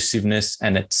its elusiveness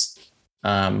and its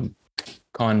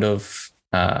kind of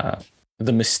the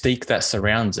mystique that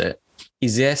surrounds it,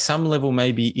 is there some level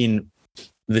maybe in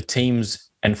the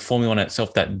teams and Formula One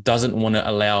itself that doesn't want to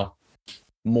allow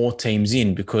more teams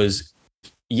in? Because,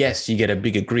 yes, you get a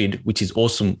bigger grid, which is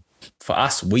awesome for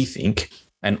us, we think,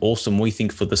 and awesome, we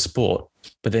think, for the sport.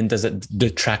 But then does it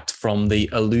detract from the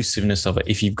elusiveness of it?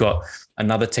 If you've got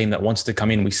another team that wants to come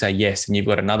in, we say yes, and you've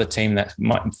got another team that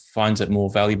finds it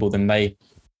more valuable, then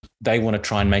they want to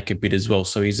try and make a bid as well.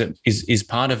 So is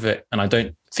part of it, and I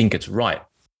don't think it's right,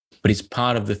 but it's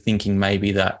part of the thinking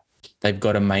maybe that they've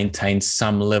got to maintain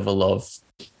some level of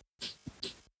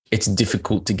it's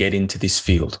difficult to get into this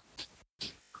field.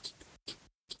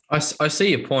 I see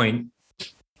your point.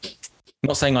 I'm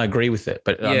not saying I agree with it,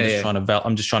 but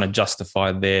I'm just trying to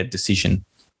justify their decision.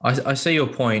 I see your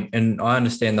point, and I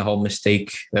understand the whole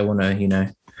mystique. They want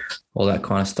to, all that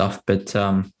kind of stuff. But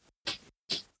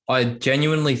I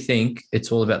genuinely think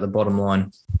it's all about the bottom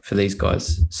line for these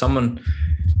guys. Someone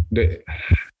like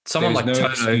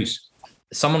Toto.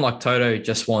 Someone like Toto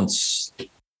just wants,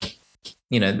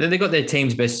 they got their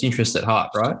team's best interest at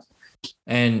heart, right?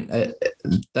 And they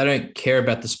don't care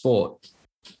about the sport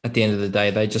at the end of the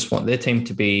day. They just want their team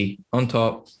to be on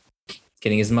top,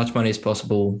 getting as much money as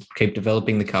possible, keep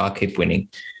developing the car, keep winning.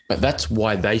 But that's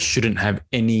why they shouldn't have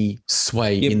any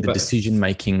sway in the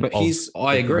decision-making of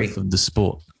the growth of the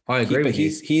sport. I agree with you.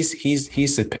 He's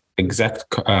the exact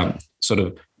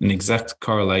an exact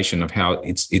correlation of how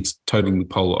it's totally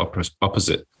polar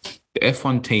opposite. The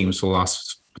F1 teams for the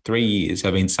last 3 years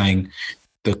have been saying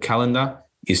the calendar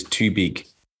is too big,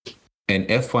 and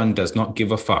F1 does not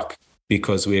give a fuck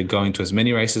because we are going to as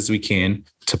many races as we can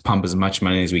to pump as much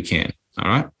money as we can. All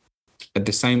right. At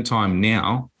the same time,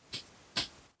 now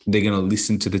they're going to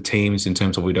listen to the teams in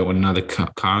terms of we don't want another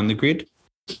car on the grid.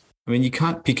 I mean, you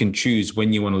can't pick and choose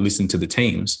when you want to listen to the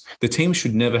teams. The teams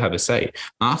should never have a say.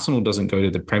 Arsenal doesn't go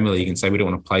to the Premier League and say, we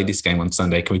don't want to play this game on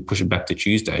Sunday. Can we push it back to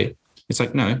Tuesday? It's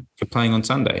like, no, you're playing on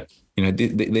Sunday.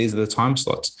 These are the time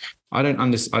slots. I don't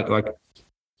understand.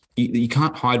 You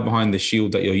can't hide behind the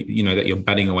shield that you're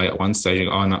batting away at one stage.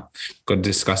 Oh, no, got to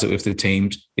discuss it with the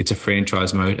teams. It's a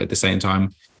franchise mode. At the same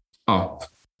time,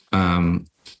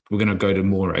 we're going to go to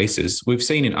more races. We've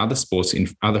seen in other sports, in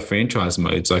other franchise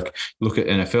modes, like look at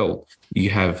NFL. You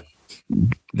have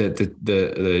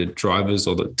the drivers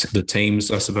or the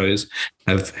teams, I suppose,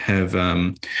 have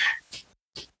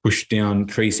pushed down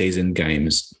preseason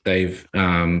games. They've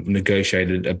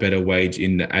negotiated a better wage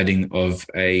in the adding of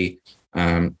a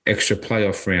extra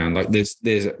playoff round. Like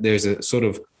there's a sort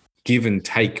of give and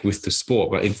take with the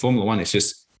sport, but in Formula One, it's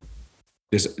just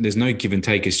there's no give and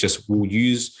take. It's just we'll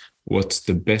use what's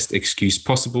the best excuse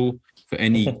possible for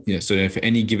any for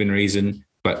any given reason.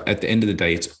 But at the end of the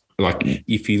day, it's like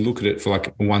if you look at it for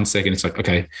like 1 second, it's like,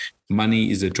 okay,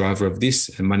 money is the driver of this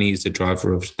and money is the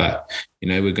driver of that.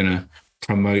 We're going to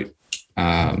promote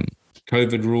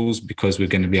COVID rules because we're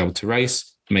going to be able to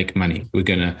race, make money. We're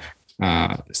going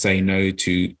to say no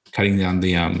to cutting down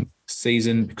the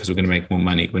season because we're going to make more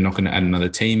money. We're not going to add another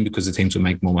team because the teams will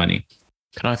make more money.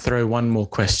 Can I throw one more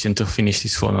question to finish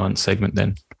this Formula One segment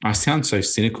then? I sound so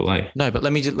cynical, eh? No, but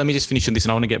let me just finish on this,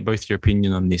 and I want to get both your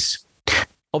opinion on this.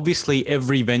 Obviously,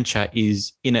 every venture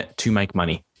is in it to make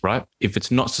money, right? If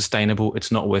it's not sustainable, it's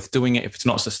not worth doing it. If it's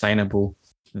not sustainable,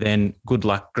 then good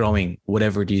luck growing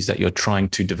whatever it is that you're trying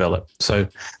to develop. So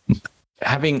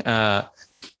having a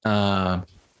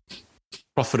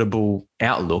profitable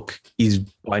outlook is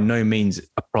by no means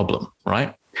a problem,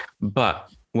 right?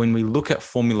 But when we look at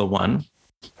Formula One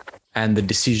and the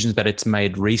decisions that it's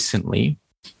made recently,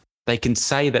 they can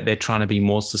say that they're trying to be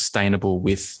more sustainable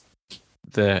with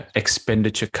the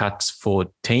expenditure cuts for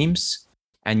teams.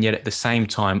 And yet at the same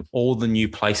time, all the new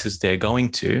places they're going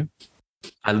to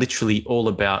are literally all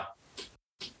about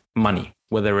money,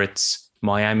 whether it's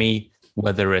Miami,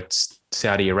 whether it's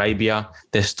Saudi Arabia.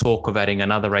 There's talk of adding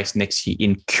another race next year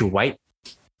in Kuwait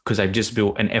because they've just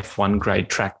built an F1 grade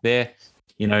track there.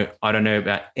 I don't know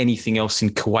about anything else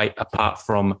in Kuwait apart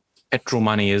from petrol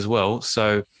money as well.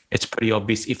 So it's pretty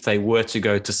obvious if they were to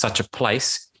go to such a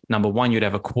place, number one, you'd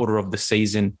have a quarter of the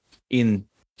season in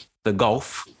the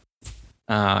Gulf.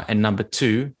 And number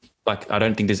two, I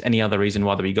don't think there's any other reason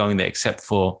why they'd be going there except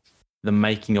for the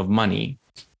making of money.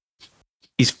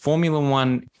 Is Formula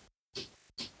One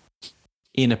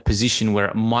in a position where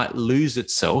it might lose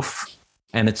itself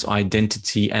and its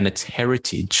identity and its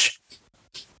heritage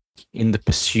in the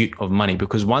pursuit of money?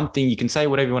 Because one thing, you can say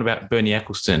whatever you want about Bernie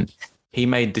Ecclestone. He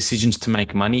made decisions to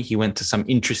make money. He went to some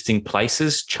interesting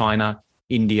places, China,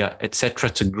 India, etc.,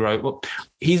 to grow. Well,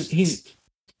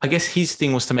 I guess his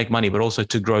thing was to make money, but also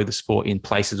to grow the sport in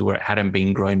places where it hadn't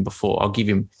been grown before. I'll give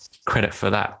him credit for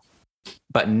that.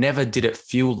 But never did it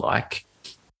feel like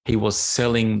he was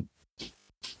selling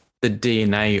the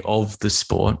DNA of the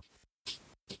sport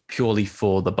purely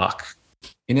for the buck.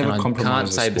 He never compromised. I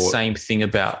can't say the same thing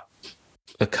about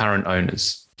the current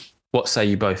owners. What say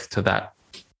you both to that?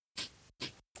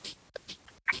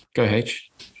 Go H.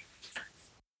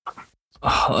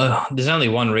 There's only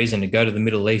one reason to go to the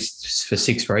Middle East for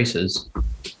 6 races,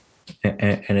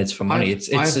 and it's for money.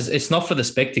 It's not for the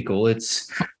spectacle. It's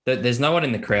that there's no one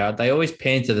in the crowd. They always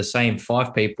pan to the same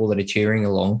 5 people that are cheering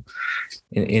along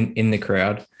in the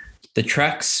crowd. The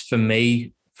tracks, for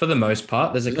me, for the most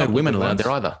part, there's a couple women allowed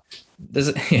there either. There's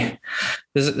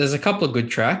a couple of good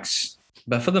tracks,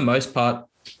 but for the most part,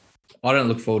 I don't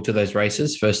look forward to those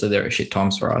races. Firstly, they're at shit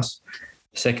times for us.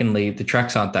 Secondly, the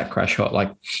tracks aren't that crash hot.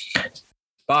 Like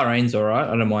Bahrain's all right.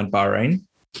 I don't mind Bahrain.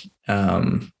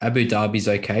 Abu Dhabi's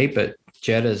okay, but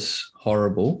Jeddah's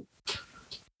horrible.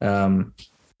 I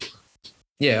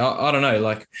don't know.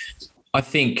 Like, I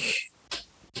think,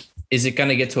 is it going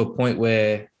to get to a point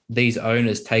where these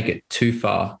owners take it too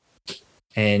far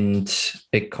and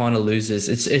it kind of loses?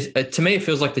 To me, it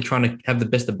feels like they're trying to have the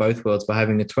best of both worlds by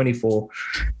having a 24,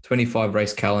 25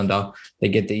 race calendar. They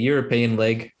get the European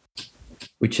leg,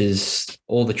 which is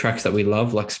all the tracks that we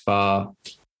love, like Spa.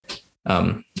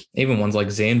 Even ones like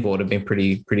Zandvoort have been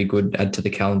pretty good add to the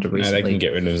calendar recently. No, they can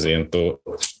get rid of Zandvoort.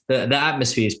 The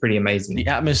atmosphere is pretty amazing. The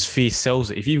atmosphere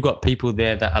sells it. If you've got people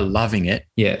there that are loving it,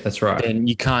 yeah, that's right. Then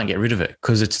you can't get rid of it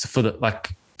because it's for the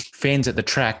fans at the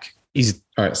track is.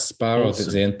 All right, Spa or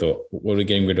Zandvoort, what are we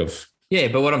getting rid of? Yeah,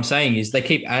 but what I'm saying is they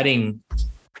keep adding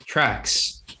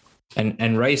tracks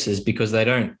and races because they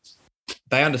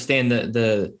understand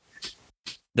the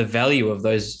value of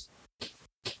those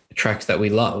tracks that we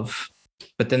love,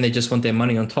 but then they just want their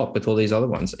money on top with all these other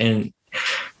ones. And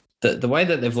the way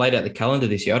that they've laid out the calendar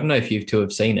this year, I don't know if you two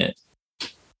have seen it.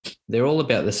 They're all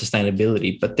about the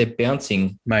sustainability, but they're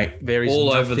bouncing there is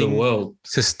all over the world.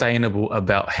 Sustainable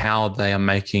about how they are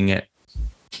making it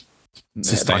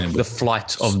sustainable. Like the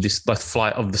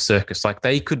flight of the circus. Like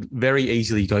they could very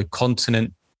easily go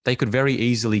continent. They could very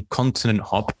easily continent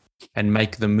hop and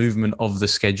make the movement of the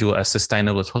schedule as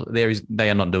sustainable as possible. They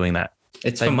are not doing that.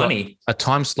 It's for money. A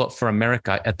time slot for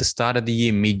America at the start of the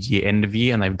year, mid-year, end of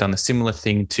year, and they've done a similar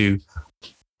thing to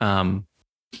the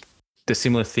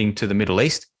Middle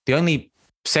East. The only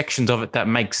sections of it that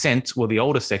make sense were the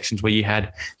older sections where you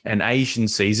had an Asian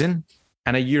season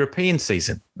and a European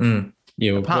season. Mm.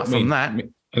 Yeah. Well, apart from that,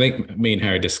 I think me and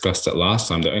Harry discussed it last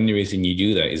time. The only reason you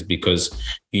do that is because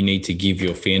you need to give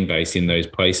your fan base in those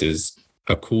places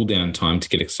a cool down time to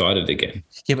get excited again.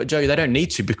 Yeah, but Joey, they don't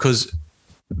need to because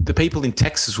the people in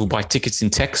Texas will buy tickets in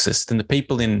Texas, then the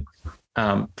people in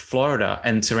Florida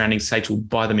and surrounding states will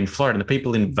buy them in Florida, and the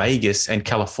people in Vegas and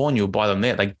California will buy them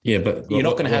there. But you're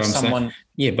not going to have someone.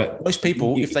 Yeah, but most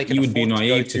people, if they can, you would be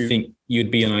naive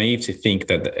to think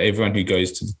that everyone who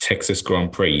goes to the Texas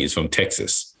Grand Prix is from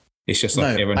Texas. It's just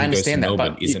like everyone who goes to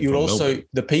Melbourne isn't from Melbourne.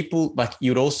 The people,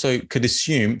 you would also could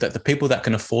assume that the people that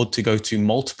can afford to go to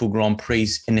multiple Grand Prix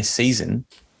in a season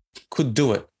could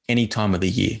do it any time of the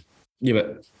year. Yeah,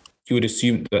 but you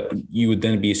would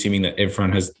then be assuming that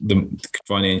everyone has the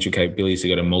financial capabilities to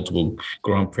go to multiple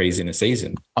Grand Prix in a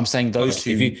season. I'm saying those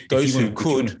who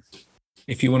could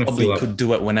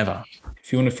do it whenever.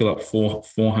 If you want to fill up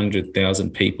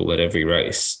 400,000 people at every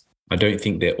race, I don't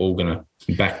think they're all going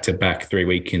to back-to-back 3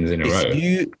 weekends in a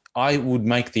row. I would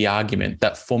make the argument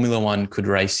that Formula One could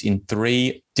race in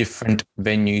 3 different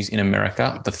venues in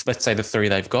America. Let's say the 3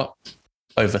 they've got.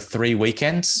 Over 3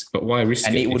 weekends. But why risk it?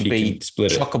 And it would be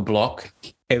chock-a-block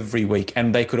every week.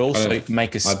 And they could also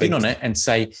make a spin on it and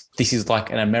say, this is like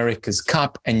an America's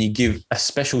Cup, and you give a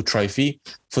special trophy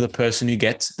for the person who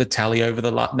gets the tally over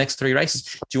the next 3 races.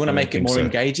 Do you want to make it more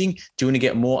engaging? Do you want to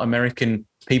get more American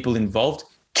people involved?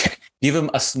 Give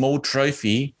them a small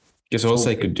trophy. Guess what else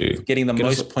they could do? Getting the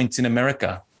most points in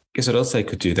America. Guess what else they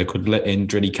could do? They could let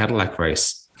Andretti Cadillac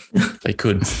race. They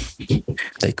could.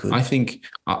 I think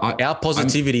our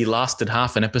positivity lasted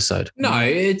half an episode. No,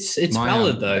 it's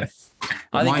valid though.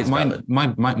 I think it's valid.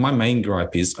 My main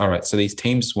gripe is, all right, so these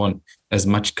teams want as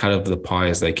much cut of the pie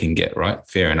as they can get, right?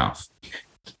 Fair enough.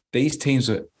 These teams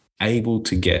are able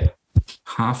to get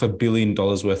 $500 million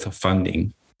worth of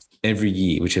funding every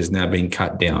year, which has now been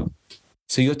cut down.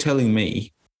 So you're telling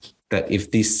me that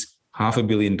if this $500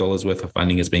 million worth of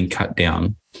funding has been cut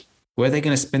down, where are they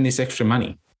going to spend this extra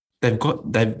money?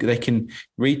 They can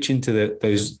reach into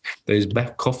those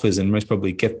back coffers and most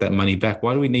probably get that money back.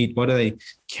 Why do they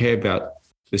care about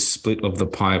the split of the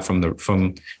pie from the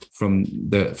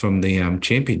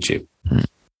championship?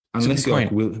 Unless you're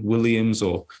like Williams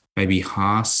or maybe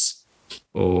Haas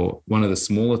or one of the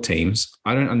smaller teams,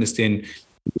 I don't understand.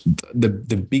 The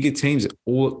bigger teams,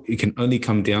 it can only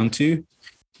come down to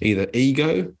either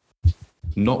ego,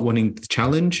 not wanting to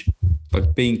challenge,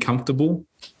 like being comfortable,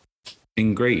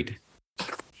 and greed.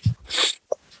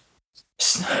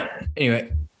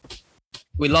 Anyway,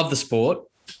 we love the sport.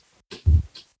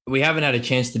 We haven't had a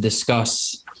chance to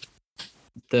discuss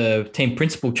the team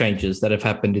principal changes that have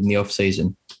happened in the off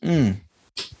season.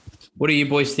 What do you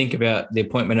boys think about the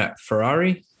appointment at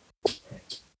Ferrari?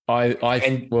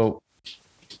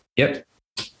 Yep.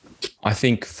 I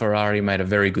think Ferrari made a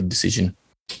very good decision.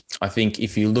 I think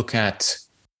if you look at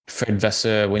Fred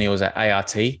Vasseur when he was at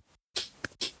ART,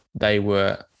 they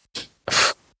were,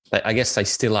 I guess they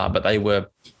still are, but they were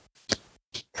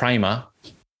Prema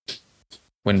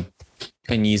when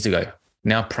 10 years ago.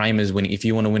 Now Prema's winning. If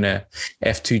you want to win a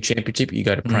F2 championship, you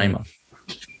go to Prema.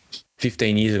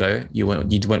 15 years ago, you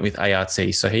went with ART.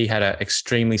 So he had an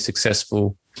extremely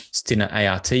successful stint at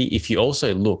ART. If you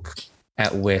also look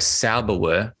at where Sauber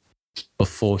were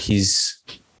before his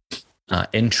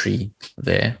entry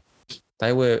there,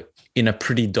 they were in a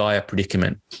pretty dire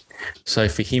predicament. So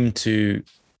for him to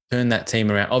turn that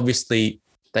team around, obviously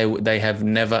they have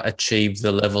never achieved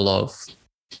the level of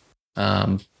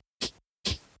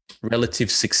relative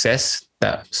success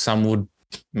that some would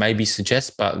maybe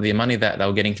suggest, but the money that they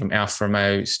were getting from Alfa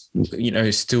Romeo,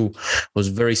 still was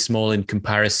very small in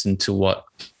comparison to what,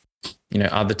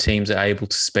 other teams are able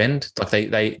to spend. Like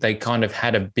they kind of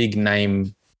had a big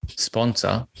name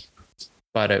sponsor,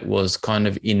 but it was kind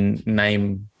of in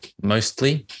name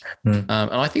mostly. And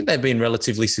I think they've been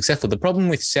relatively successful. The problem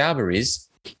with Sauber is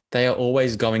they are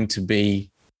always going to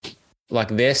be like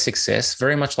their success,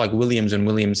 very much like Williams when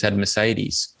Williams had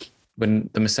Mercedes. When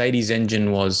the Mercedes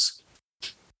engine was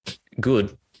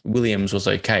good, Williams was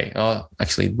okay. Oh,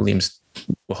 actually, Williams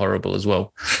were horrible as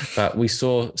well. But we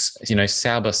saw,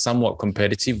 Sauber somewhat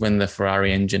competitive when the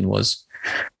Ferrari engine was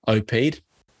OP'd.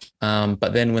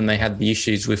 But then when they had the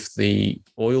issues with the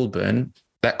oil burn,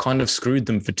 that kind of screwed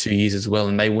them for 2 years as well.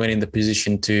 And they weren't in the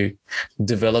position to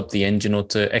develop the engine or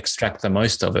to extract the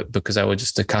most of it because they were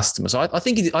just a customer. So I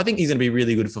think he's going to be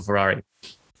really good for Ferrari.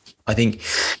 I think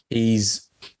he's,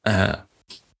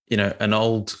 an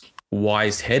old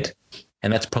wise head,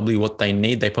 and that's probably what they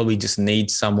need. They probably just need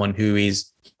someone who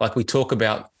is, like we talk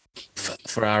about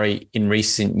Ferrari in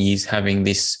recent years having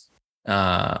this,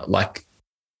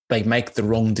 they make the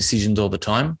wrong decisions all the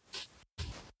time.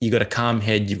 You got a calm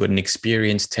head, you've got an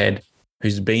experienced head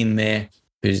who's been there,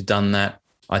 who's done that.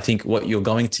 I think what you're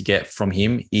going to get from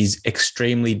him is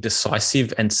extremely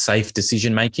decisive and safe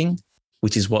decision-making,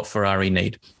 which is what Ferrari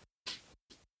need.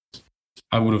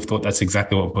 I would have thought that's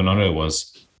exactly what Bonotto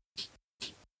was.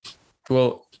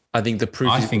 Well, I think the proof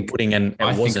is putting and it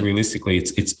wasn't. I think realistically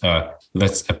it's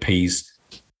let's appease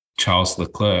Charles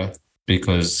Leclerc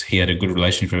because he had a good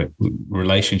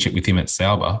relationship with him at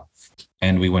Sauber,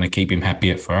 and we want to keep him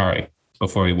happy at Ferrari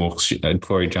before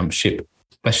he jumps ship.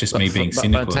 That's just me being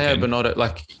cynical. Matteo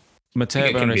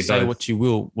Bonotto, say what you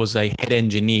will, was a head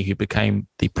engineer who became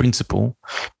the principal,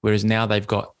 whereas now they've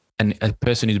got a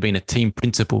person who's been a team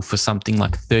principal for something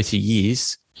like 30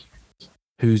 years,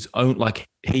 who's own, like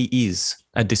he is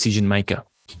a decision maker.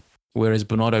 Whereas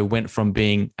Bonotto went from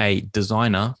being a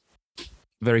designer,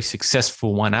 very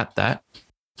successful one at that,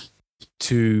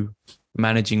 to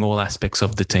managing all aspects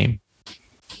of the team.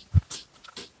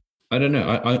 I don't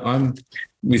know. I'm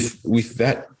with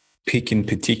that pick in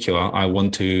particular. I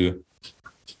want to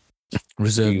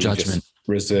reserve judgment.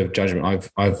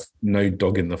 I've no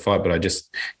dog in the fight, but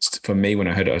for me, when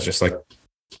I heard it, I was just like,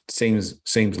 seems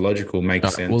logical,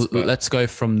 makes sense. Well, let's go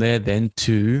from there then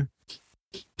to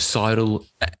Seidel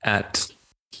at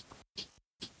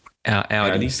our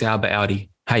Audi, Sauber Audi.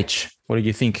 H, what do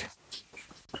you think?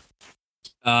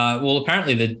 Well,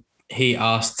 apparently he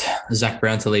asked Zach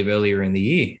Brown to leave earlier in the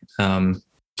year.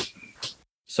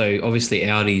 So obviously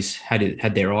Audi's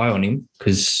had their eye on him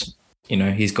because,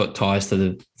 he's got ties to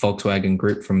the Volkswagen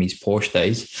group from his Porsche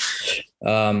days.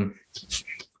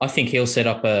 I think he'll set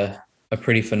up a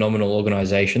pretty phenomenal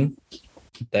organization.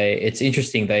 It's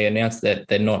interesting. They announced that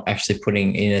they're not actually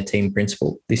putting in a team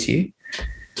principal this year.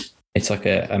 It's like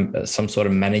some sort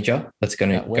of manager that's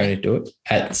going to do it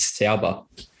at Sauber.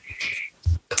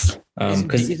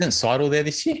 Isn't Seidel there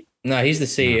this year? No, he's the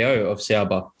CEO of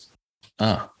Sauber.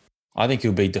 I think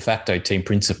he'll be de facto team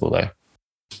principal though.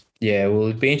 Yeah, well,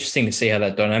 it'd be interesting to see how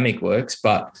that dynamic works.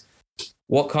 But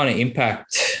what kind of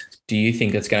impact do you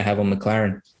think it's going to have on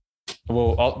McLaren?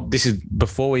 Well, this is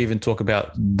before we even talk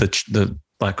about the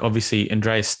obviously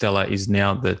Andreas Stella is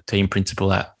now the team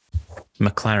principal at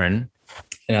McLaren.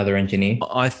 Another engineer.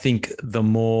 I think the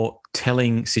more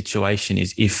telling situation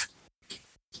is if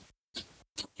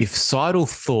Seidel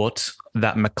thought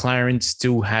that McLaren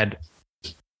still had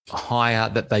higher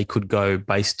that they could go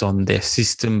based on their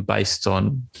system, based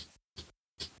on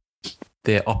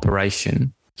their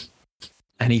operation,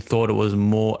 and he thought it was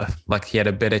more like he had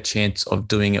a better chance of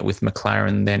doing it with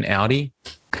McLaren than Audi,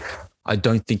 I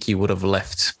don't think he would have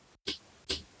left.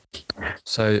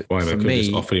 So why, they could have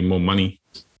just offered him more money?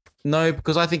 No,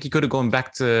 because I think he could have gone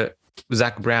back to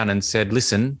Zach Brown and said,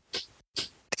 listen,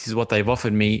 this is what they've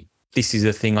offered me. This is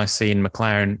the thing I see in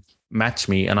McLaren. Match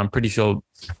me. And I'm pretty sure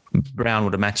Brown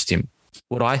would have matched him.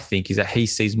 What I think is that he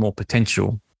sees more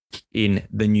potential in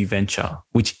the new venture,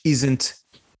 which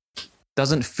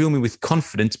doesn't fill me with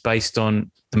confidence based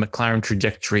on the McLaren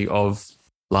trajectory of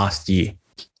last year.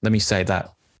 Let me say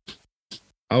that.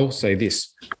 I'll say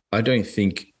this. I don't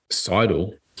think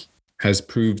Seidel has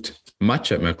proved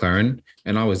much at McLaren,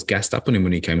 and I was gassed up on him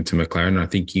when he came to McLaren. And I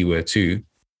think you were too.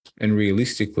 And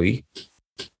realistically,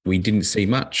 we didn't see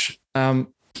much.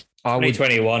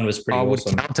 2021 was pretty I would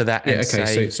awesome. counter that Yeah, and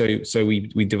okay. say, So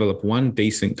we developed one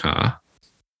decent car,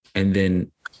 and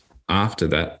then after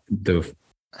that, the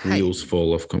wheels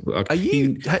fall off. Like, are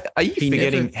you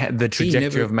forgetting the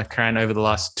trajectory of McLaren over the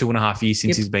last 2.5 years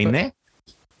since he's been there?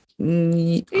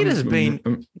 It has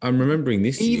been. I'm remembering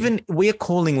this. Even we're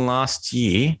calling last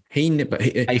year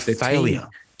a failure.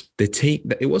 The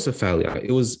team, it was a failure.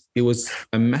 It was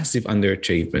a massive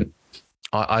underachievement.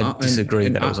 I disagree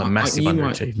that it was a massive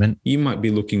underachievement. You might be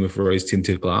looking with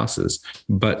rose-tinted glasses,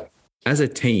 but as a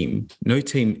team, no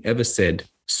team ever said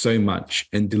so much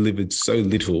and delivered so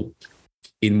little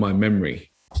in my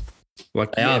memory.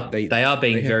 Like they are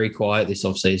being very quiet this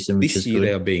offseason. This year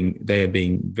they are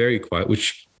being very quiet,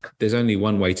 which there's only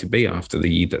one way to be after the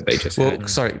year that they just had. Well,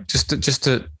 sorry,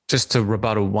 just to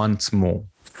rebuttal once more.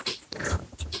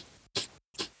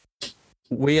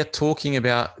 We are talking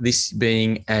about this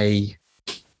being a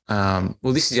I'll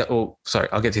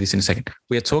get to this in a second.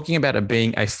 We are talking about it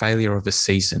being a failure of a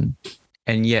season.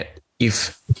 And yet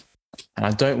and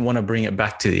I don't want to bring it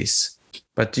back to this,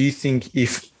 but do you think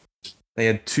if they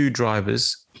had two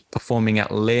drivers performing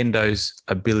at Lando's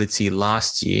ability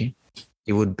last year,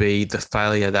 it would be the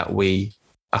failure that we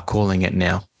are calling it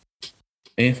now?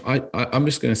 If I'm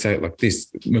just going to say it like this,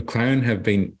 McLaren have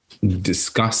been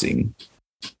discussing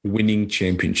winning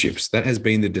championships. That has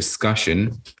been the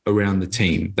discussion around the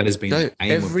team. That has been the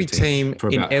aim every of the team for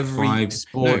in every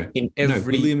sport, in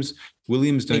every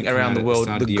Williams don't around the world.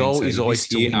 The goal is always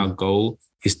to win. Our goal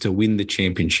is to win the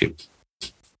championship.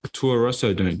 Toro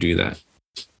Rosso don't do that.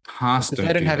 Haas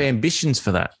They don't have ambitions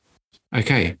for that.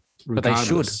 Okay, but they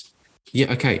should.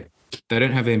 Yeah, okay. They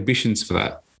don't have ambitions for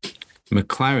that.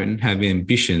 McLaren have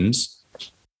ambitions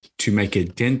to make a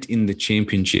dent in the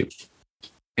championship.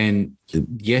 And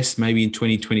yes, maybe in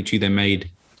 2022, they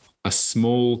made a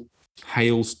small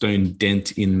hailstone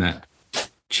dent in that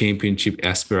championship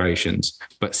aspirations.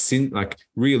 But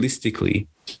realistically,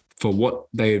 for what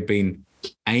they have been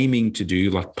aiming to do,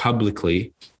 like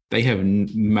publicly, they have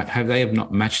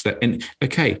not matched that. And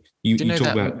okay, you know talk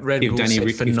that about Red Bull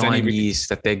said for 9 years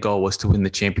that their goal was to win the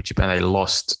championship, and they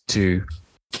lost to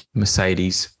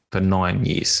Mercedes for 9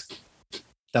 years.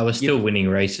 They were still winning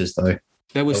races, though.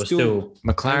 They were still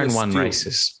McLaren won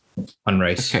races. One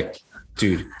race. Okay,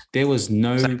 dude. There was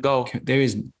no goal. There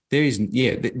is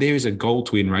a goal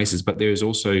to win races, but there is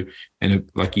also,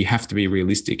 and like you have to be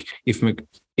realistic. If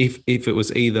it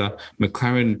was either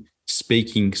McLaren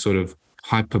speaking sort of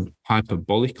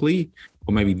hyperbolically,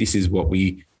 or maybe this is what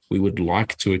we would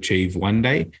like to achieve one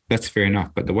day, that's fair enough.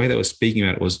 But the way they were speaking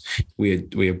about it was, we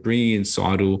are bringing in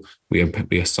Seidel, we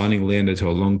are signing Lando to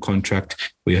a long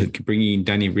contract, we are bringing in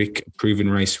Danny Rick, a proven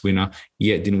race winner.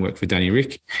 Yeah, it didn't work for Danny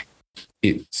Rick.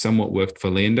 It somewhat worked for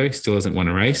Lando, still hasn't won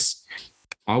a race.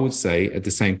 I would say at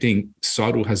the same thing,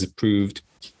 Seidel he's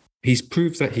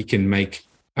proved that he can make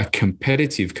a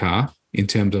competitive car in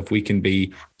terms of we can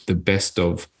be the best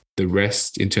of the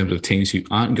rest in terms of teams who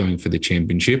aren't going for the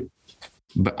championship.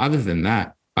 But other than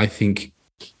that, I think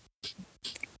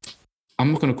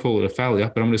I'm not going to call it a failure,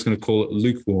 but I'm just going to call it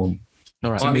lukewarm.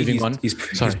 All right, moving on. He's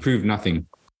proved nothing.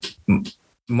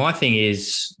 My thing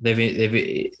is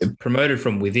they've promoted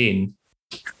from within,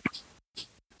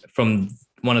 from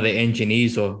one of the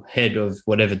engineers or head of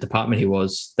whatever department he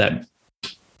was that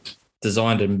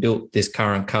designed and built this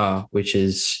current car, which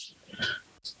is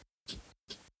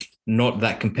not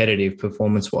that competitive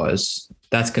performance-wise.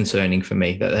 That's concerning for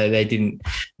me that they didn't.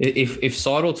 If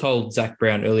Seidel told Zach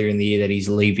Brown earlier in the year that he's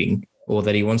leaving or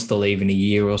that he wants to leave in a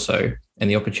year or so, and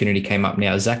the opportunity came up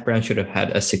now, Zach Brown should have had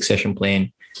a succession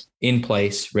plan in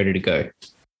place, ready to go.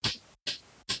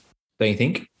 Don't you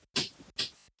think?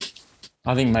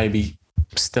 I think maybe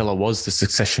Stella was the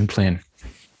succession plan.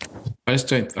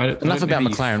 Enough about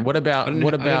McLaren. What about? I don't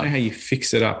know how you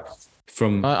fix it up.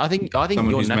 From I think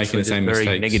you're naturally very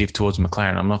mistakes. negative towards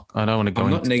McLaren. I don't want to go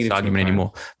into this argument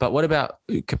anymore. But what about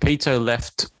Capito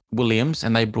left Williams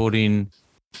and they brought in,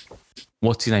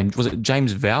 what's his name? Was it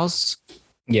James Vowles?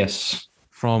 Yes.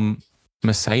 From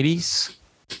Mercedes?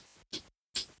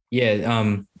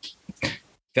 Yeah.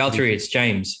 Valtteri, it's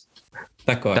James.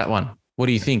 That guy. That one. What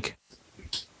do you think?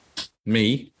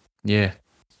 Me? Yeah.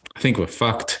 I think we're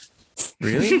fucked.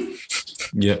 Really?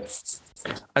 Yeah.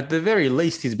 At the very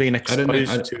least, he's been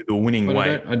exposed to the winning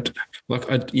way. But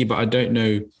I don't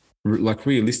know. Like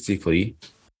realistically,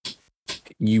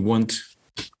 you want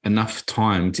enough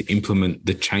time to implement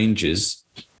the changes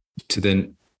to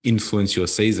then influence your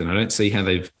season. I don't see how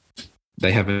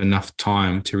they have enough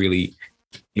time to really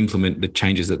implement the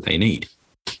changes that they need.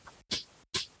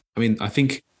 I mean, I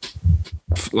think,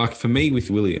 like for me with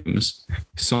Williams,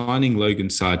 signing Logan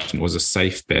Sargent was a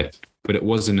safe bet, but it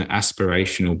wasn't an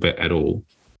aspirational bet at all.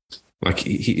 Like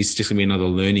it's just gonna be another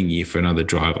learning year for another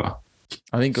driver.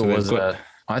 I think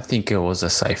it was a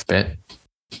safe bet.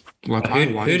 Like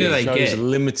Who do they get?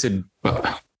 Limited.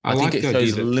 But I think it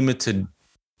shows limited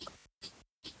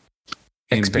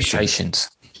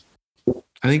expectations.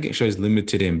 I think it shows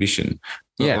limited ambition.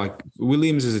 But Yeah. like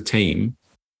Williams as a team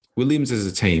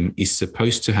is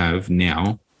supposed to have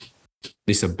now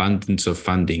this abundance of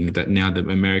funding that now the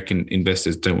American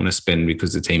investors don't want to spend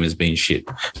because the team has been shit.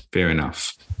 Fair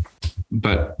enough.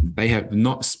 But they have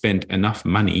not spent enough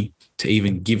money to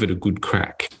even give it a good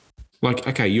crack. Like,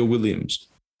 okay, you're Williams.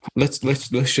 Let's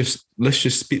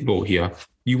just spitball here.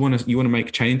 You want to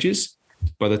make changes?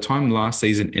 By the time last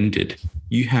season ended,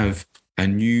 you have a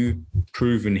new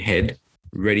proven head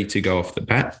ready to go off the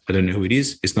bat. I don't know who it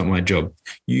is. It's not my job.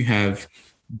 You have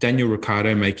Daniel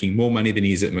Ricciardo making more money than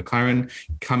he is at McLaren.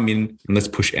 Come in and let's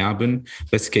push Albon.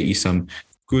 Let's get you some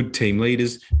good team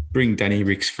leaders. Bring Danny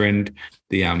Rick's friend,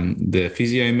 the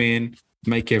physio man.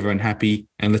 Make everyone happy,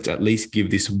 and let's at least give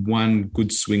this one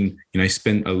good swing.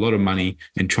 Spend a lot of money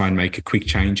and try and make a quick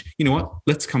change. You know what?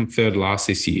 Let's come third last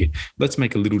this year. Let's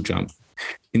make a little jump.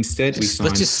 Instead, let's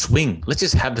just swing. Let's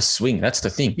just have the swing. That's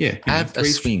the thing. Yeah, have a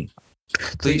swing.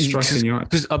 Please strike in your eye.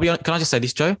 Because can I just say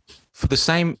this, Joe? For the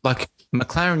same, like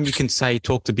McLaren, you can say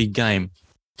talk the big game.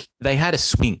 They had a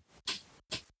swing.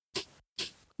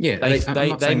 Yeah,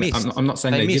 they missed. I'm not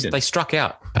saying they missed. didn't. They struck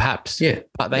out, perhaps. Yeah,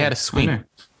 but they had a swing.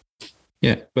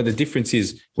 Yeah, but the difference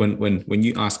is when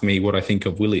you ask me what I think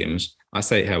of Williams, I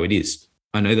say it how it is.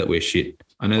 I know that we're shit.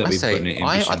 I know that we've got an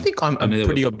ambition. I think I'm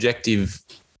pretty objective.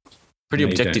 Pretty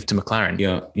objective to McLaren.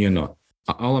 Yeah, you're not.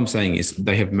 All I'm saying is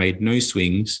they have made no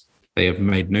swings. They have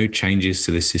made no changes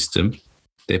to the system.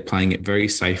 They're playing it very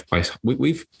safe.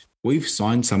 We've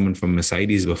signed someone from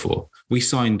Mercedes before. We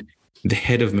signed the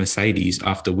head of Mercedes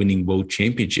after winning world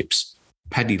championships,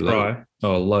 Paddy Lowe.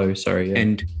 Lowe, sorry. Yeah.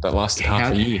 And that lasted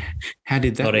half a year. How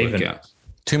did that work out?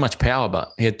 Too much power,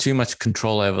 but he had too much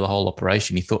control over the whole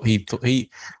operation. I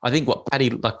think what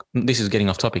Paddy, like, this is getting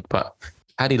off topic, but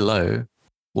Paddy Lowe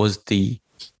was he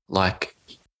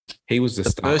was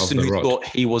the person who thought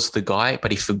he was the guy,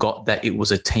 but he forgot that it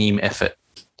was a team effort,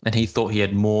 and he thought he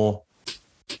had more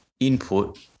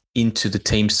input into the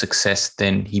team's success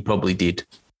than he probably did,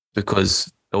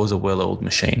 because it was a well-oiled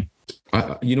machine.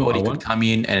 He could come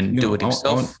in and do it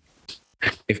himself.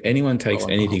 If anyone takes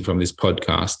anything from this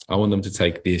podcast, I want them to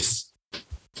take this.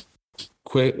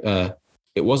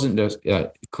 It wasn't just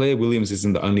Claire Williams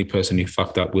isn't the only person who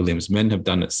fucked up Williams. Men have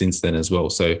done it since then as well.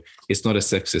 So it's not a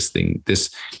sexist thing.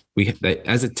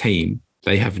 As a team,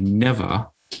 they have never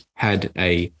had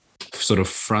a sort of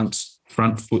front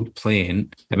foot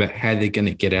plan about how they're going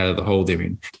to get out of the hole they're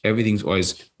in. Everything's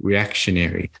always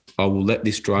reactionary. I will let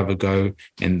this driver go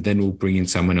and then we'll bring in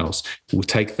someone else. We'll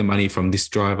take the money from this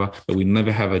driver, but we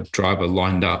never have a driver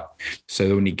lined up. So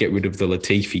that when you get rid of the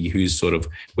Latifi, who's sort of,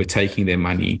 we're taking their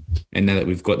money, and now that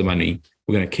we've got the money,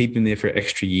 we're going to keep him there for an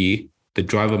extra year. The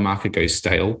driver market goes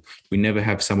stale. We never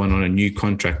have someone on a new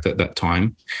contract at that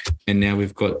time. And now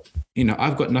we've got,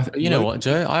 I've got nothing. You know what,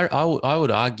 Joe? I would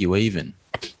argue even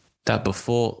that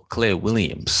before Claire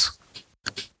Williams,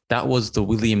 that was the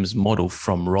Williams model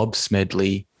from Rob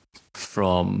Smedley,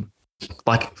 from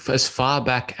as far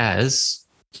back as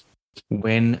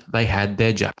when they had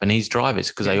their Japanese drivers,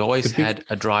 because they always had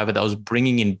a driver that was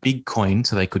bringing in big coin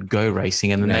so they could go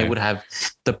racing, and then they would have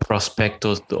the prospect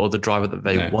or the driver that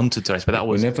they wanted to race. But that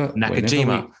was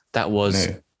Nakajima. That was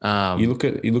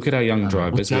you look at our young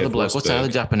drivers. What's the other bloke? What's the other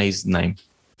Japanese name?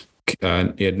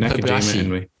 Nakajima,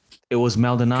 and it was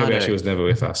Maldonado. Kobayashi was never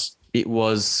with us. It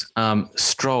was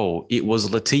Stroll. It was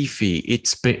Latifi.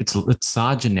 It's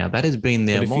Sargent now. That has been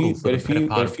their model for the better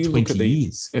part of 20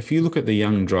 years. If you look at the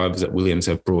young drivers that Williams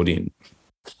have brought in,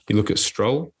 you look at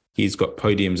Stroll, he's got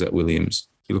podiums at Williams.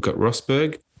 You look at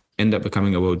Rosberg, end up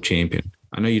becoming a world champion.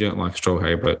 I know you don't like Stroll,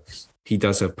 Harry, but he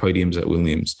does have podiums at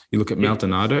Williams. You look at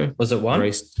Maldonado. Was it one?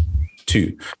 Race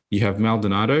 2. You have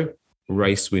Maldonado,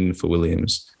 race win for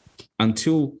Williams.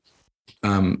 Until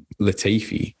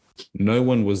Latifi, no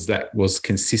one was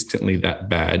consistently that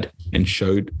bad and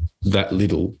showed that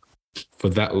little for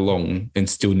that long and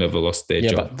still never lost their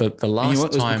job. But the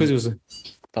last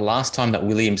time that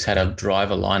Williams had a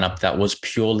driver lineup that was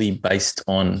purely based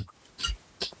on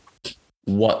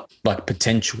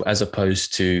potential as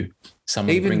opposed to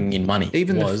someone bringing in money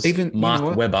was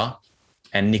Mark Webber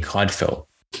and Nick Heidfeld.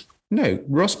 No,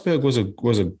 Rosberg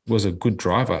was a good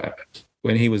driver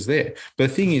when he was there. But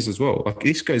the thing is as well, like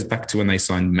this goes back to when they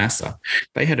signed Massa.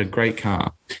 They had a great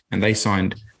car and they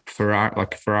signed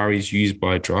Ferraris used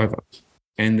by a driver.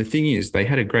 And the thing is, they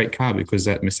had a great car because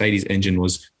that Mercedes engine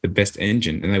was the best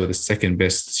engine and they were the second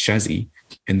best chassis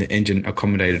and the engine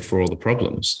accommodated for all the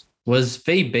problems. Was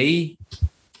VB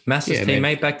Massa's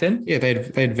teammate back then? Yeah, they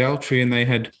had Valtteri and they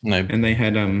had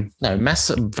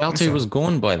Valtteri was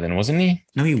gone by then, wasn't he?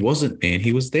 No, he wasn't, man.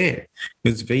 He was there. It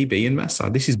was VB and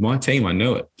Massa. This is my team. I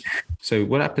know it. So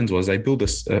what happens was they built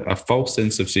a false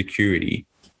sense of security.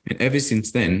 And ever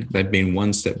since then, they've been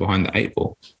one step behind the eight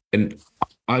ball. And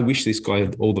I wish this guy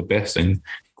all the best and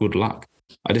good luck.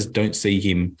 I just don't see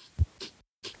him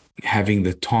having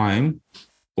the time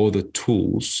or the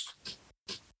tools,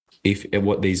 if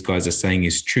what these guys are saying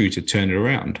is true, to turn it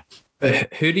around.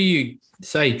 But who do you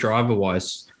say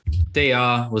driver-wise?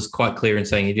 DR was quite clear in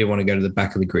saying he didn't want to go to the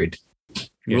back of the grid.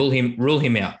 Yeah. Rule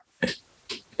him out.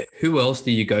 Who else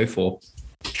do you go for?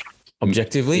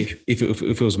 Objectively? If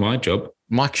it was my job.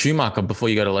 Mike Schumacher before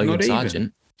you go to Logan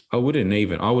Sargent. I wouldn't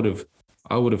even. I would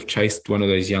have chased one of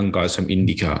those young guys from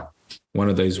IndyCar, one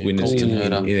of those winners.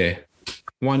 Yeah,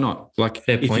 why not? Like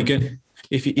if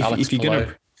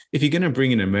you're gonna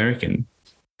bring an American,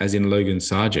 as in Logan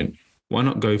Sargent, why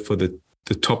not go for the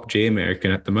top G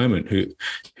American at the moment, who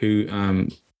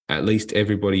at least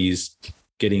everybody is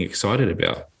getting excited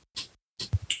about.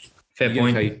 Fair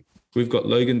point. We've got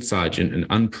Logan Sargent, an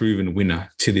unproven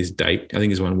winner to this date. I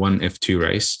think he's won one F2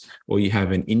 race. Or you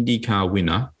have an IndyCar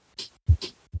winner,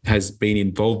 has been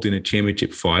involved in a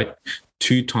championship fight,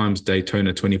 2 times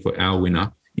Daytona 24-hour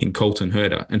winner in Colton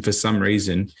Herta. And for some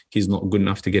reason, he's not good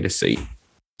enough to get a seat.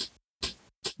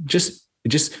 Just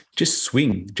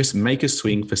swing. Just make a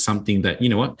swing for something that, you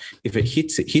know what, if it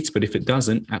hits, it hits. But if it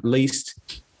doesn't, at least,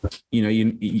 you know,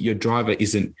 your driver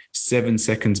isn't 7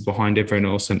 seconds behind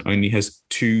everyone else and only has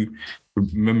 2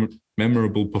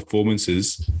 memorable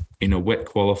performances in a wet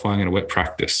qualifying and a wet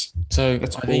practice. So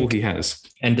that's all he has.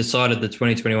 And decided the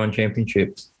 2021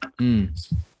 championship.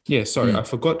 Yeah, sorry, I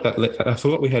forgot that. I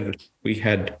forgot we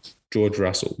had George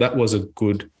Russell. That was a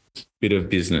good bit of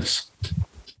business,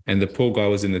 and the poor guy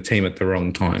was in the team at the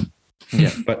wrong time.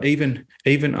 Yeah, but even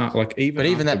that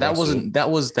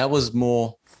was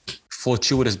more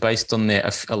fortuitous based on their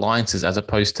alliances as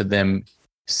opposed to them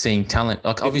seeing talent.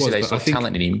 Like obviously they saw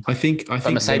talent in him. I think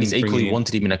Mercedes equally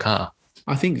wanted him in a car.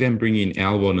 I think them bringing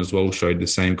Albon as well showed the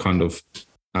same kind of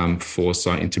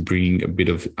foresight into bringing a bit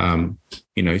of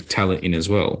talent in as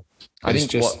well. I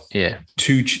think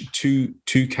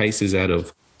two cases out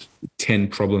of 10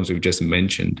 problems we've just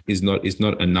mentioned is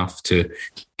not enough to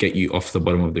get you off the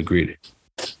bottom of the grid.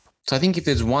 So I think if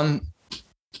there's one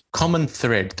common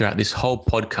thread throughout this whole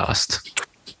podcast,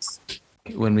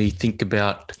 when we think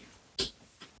about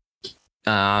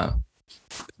the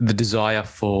desire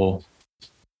for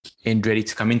Andretti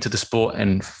to come into the sport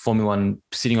and Formula One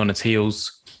sitting on its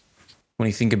heels, when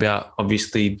you think about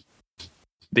obviously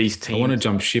these teams. I want to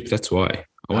jump ship. That's why.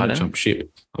 I want to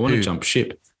jump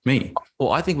ship. Me.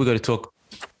 Well, I think we've got to talk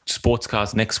sports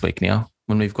cars next week now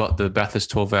when we've got the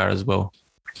Bathurst 12-hour as well.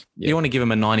 Yeah. You want to give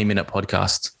them a 90-minute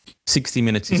podcast. 60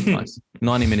 minutes is nice.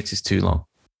 90 minutes is too long.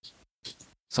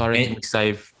 So I reckon we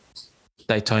save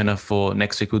Daytona for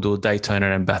next week. We'll do a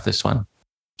Daytona and Bathurst one.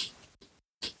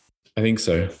 I think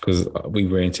so, because we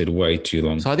ranted way too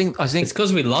long. So I think it's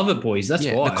because we love it, boys. That's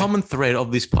why. The common thread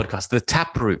of this podcast, the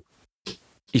taproot,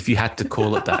 if you had to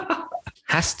call it that,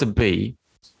 has to be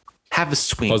have a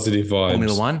swing. Positive vibes.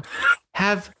 Formula One,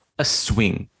 have a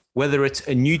swing. Whether it's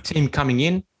a new team coming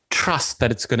in, trust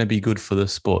that it's going to be good for the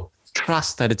sport.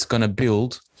 Trust that it's going to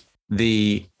build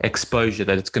the exposure,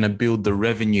 that it's going to build the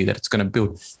revenue, that it's going to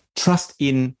build. Trust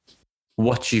in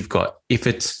what you've got. If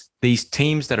it's these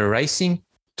teams that are racing,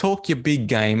 talk your big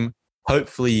game.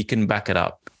 Hopefully you can back it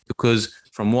up, because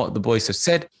from what the boys have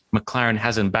said, McLaren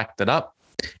hasn't backed it up,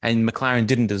 and McLaren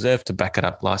didn't deserve to back it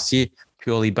up last year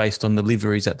purely based on the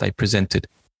liveries that they presented.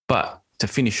 But to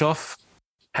finish off,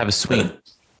 have a swing.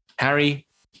 Harry,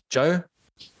 Joe,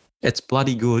 it's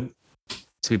bloody good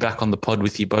to be back on the pod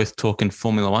with you both talking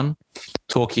Formula One,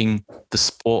 talking the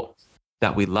sport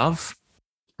that we love.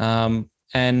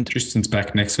 And Tristan's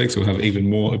back next week, so we'll have even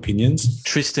more opinions.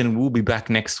 Tristan will be back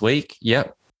next week.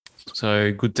 Yep.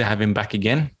 So good to have him back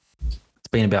again. It's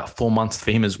been about 4 months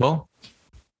for him as well.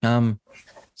 So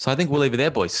I think we'll leave it there,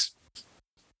 boys.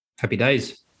 Happy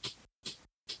days.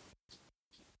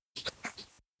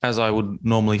 As I would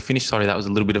normally finish. Sorry, that was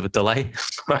a little bit of a delay.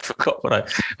 I forgot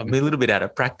I'm a little bit out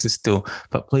of practice still.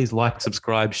 But please like,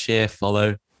 subscribe, share,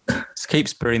 follow. Just keep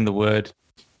spreading the word.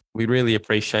 We really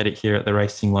appreciate it here at the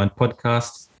Racing Line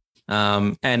podcast.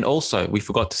 And also, we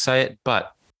forgot to say it,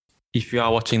 but if you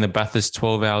are watching the Bathurst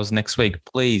 12 hours next week,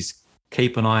 please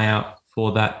keep an eye out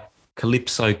for that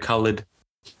Calypso coloured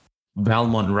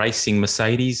Valmont Racing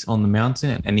Mercedes on the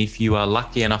mountain. And if you are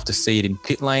lucky enough to see it in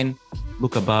pit lane,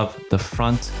 look above the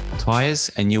front tyres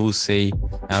and you will see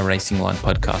our Racing Line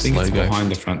podcast I think logo. it's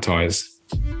behind the front tyres.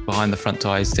 Behind the front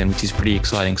tyres then, which is pretty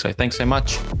exciting. So thanks so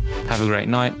much. Have a great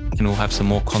night and we'll have some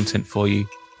more content for you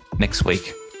next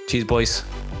week. Cheers, boys.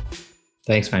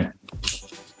 Thanks, mate.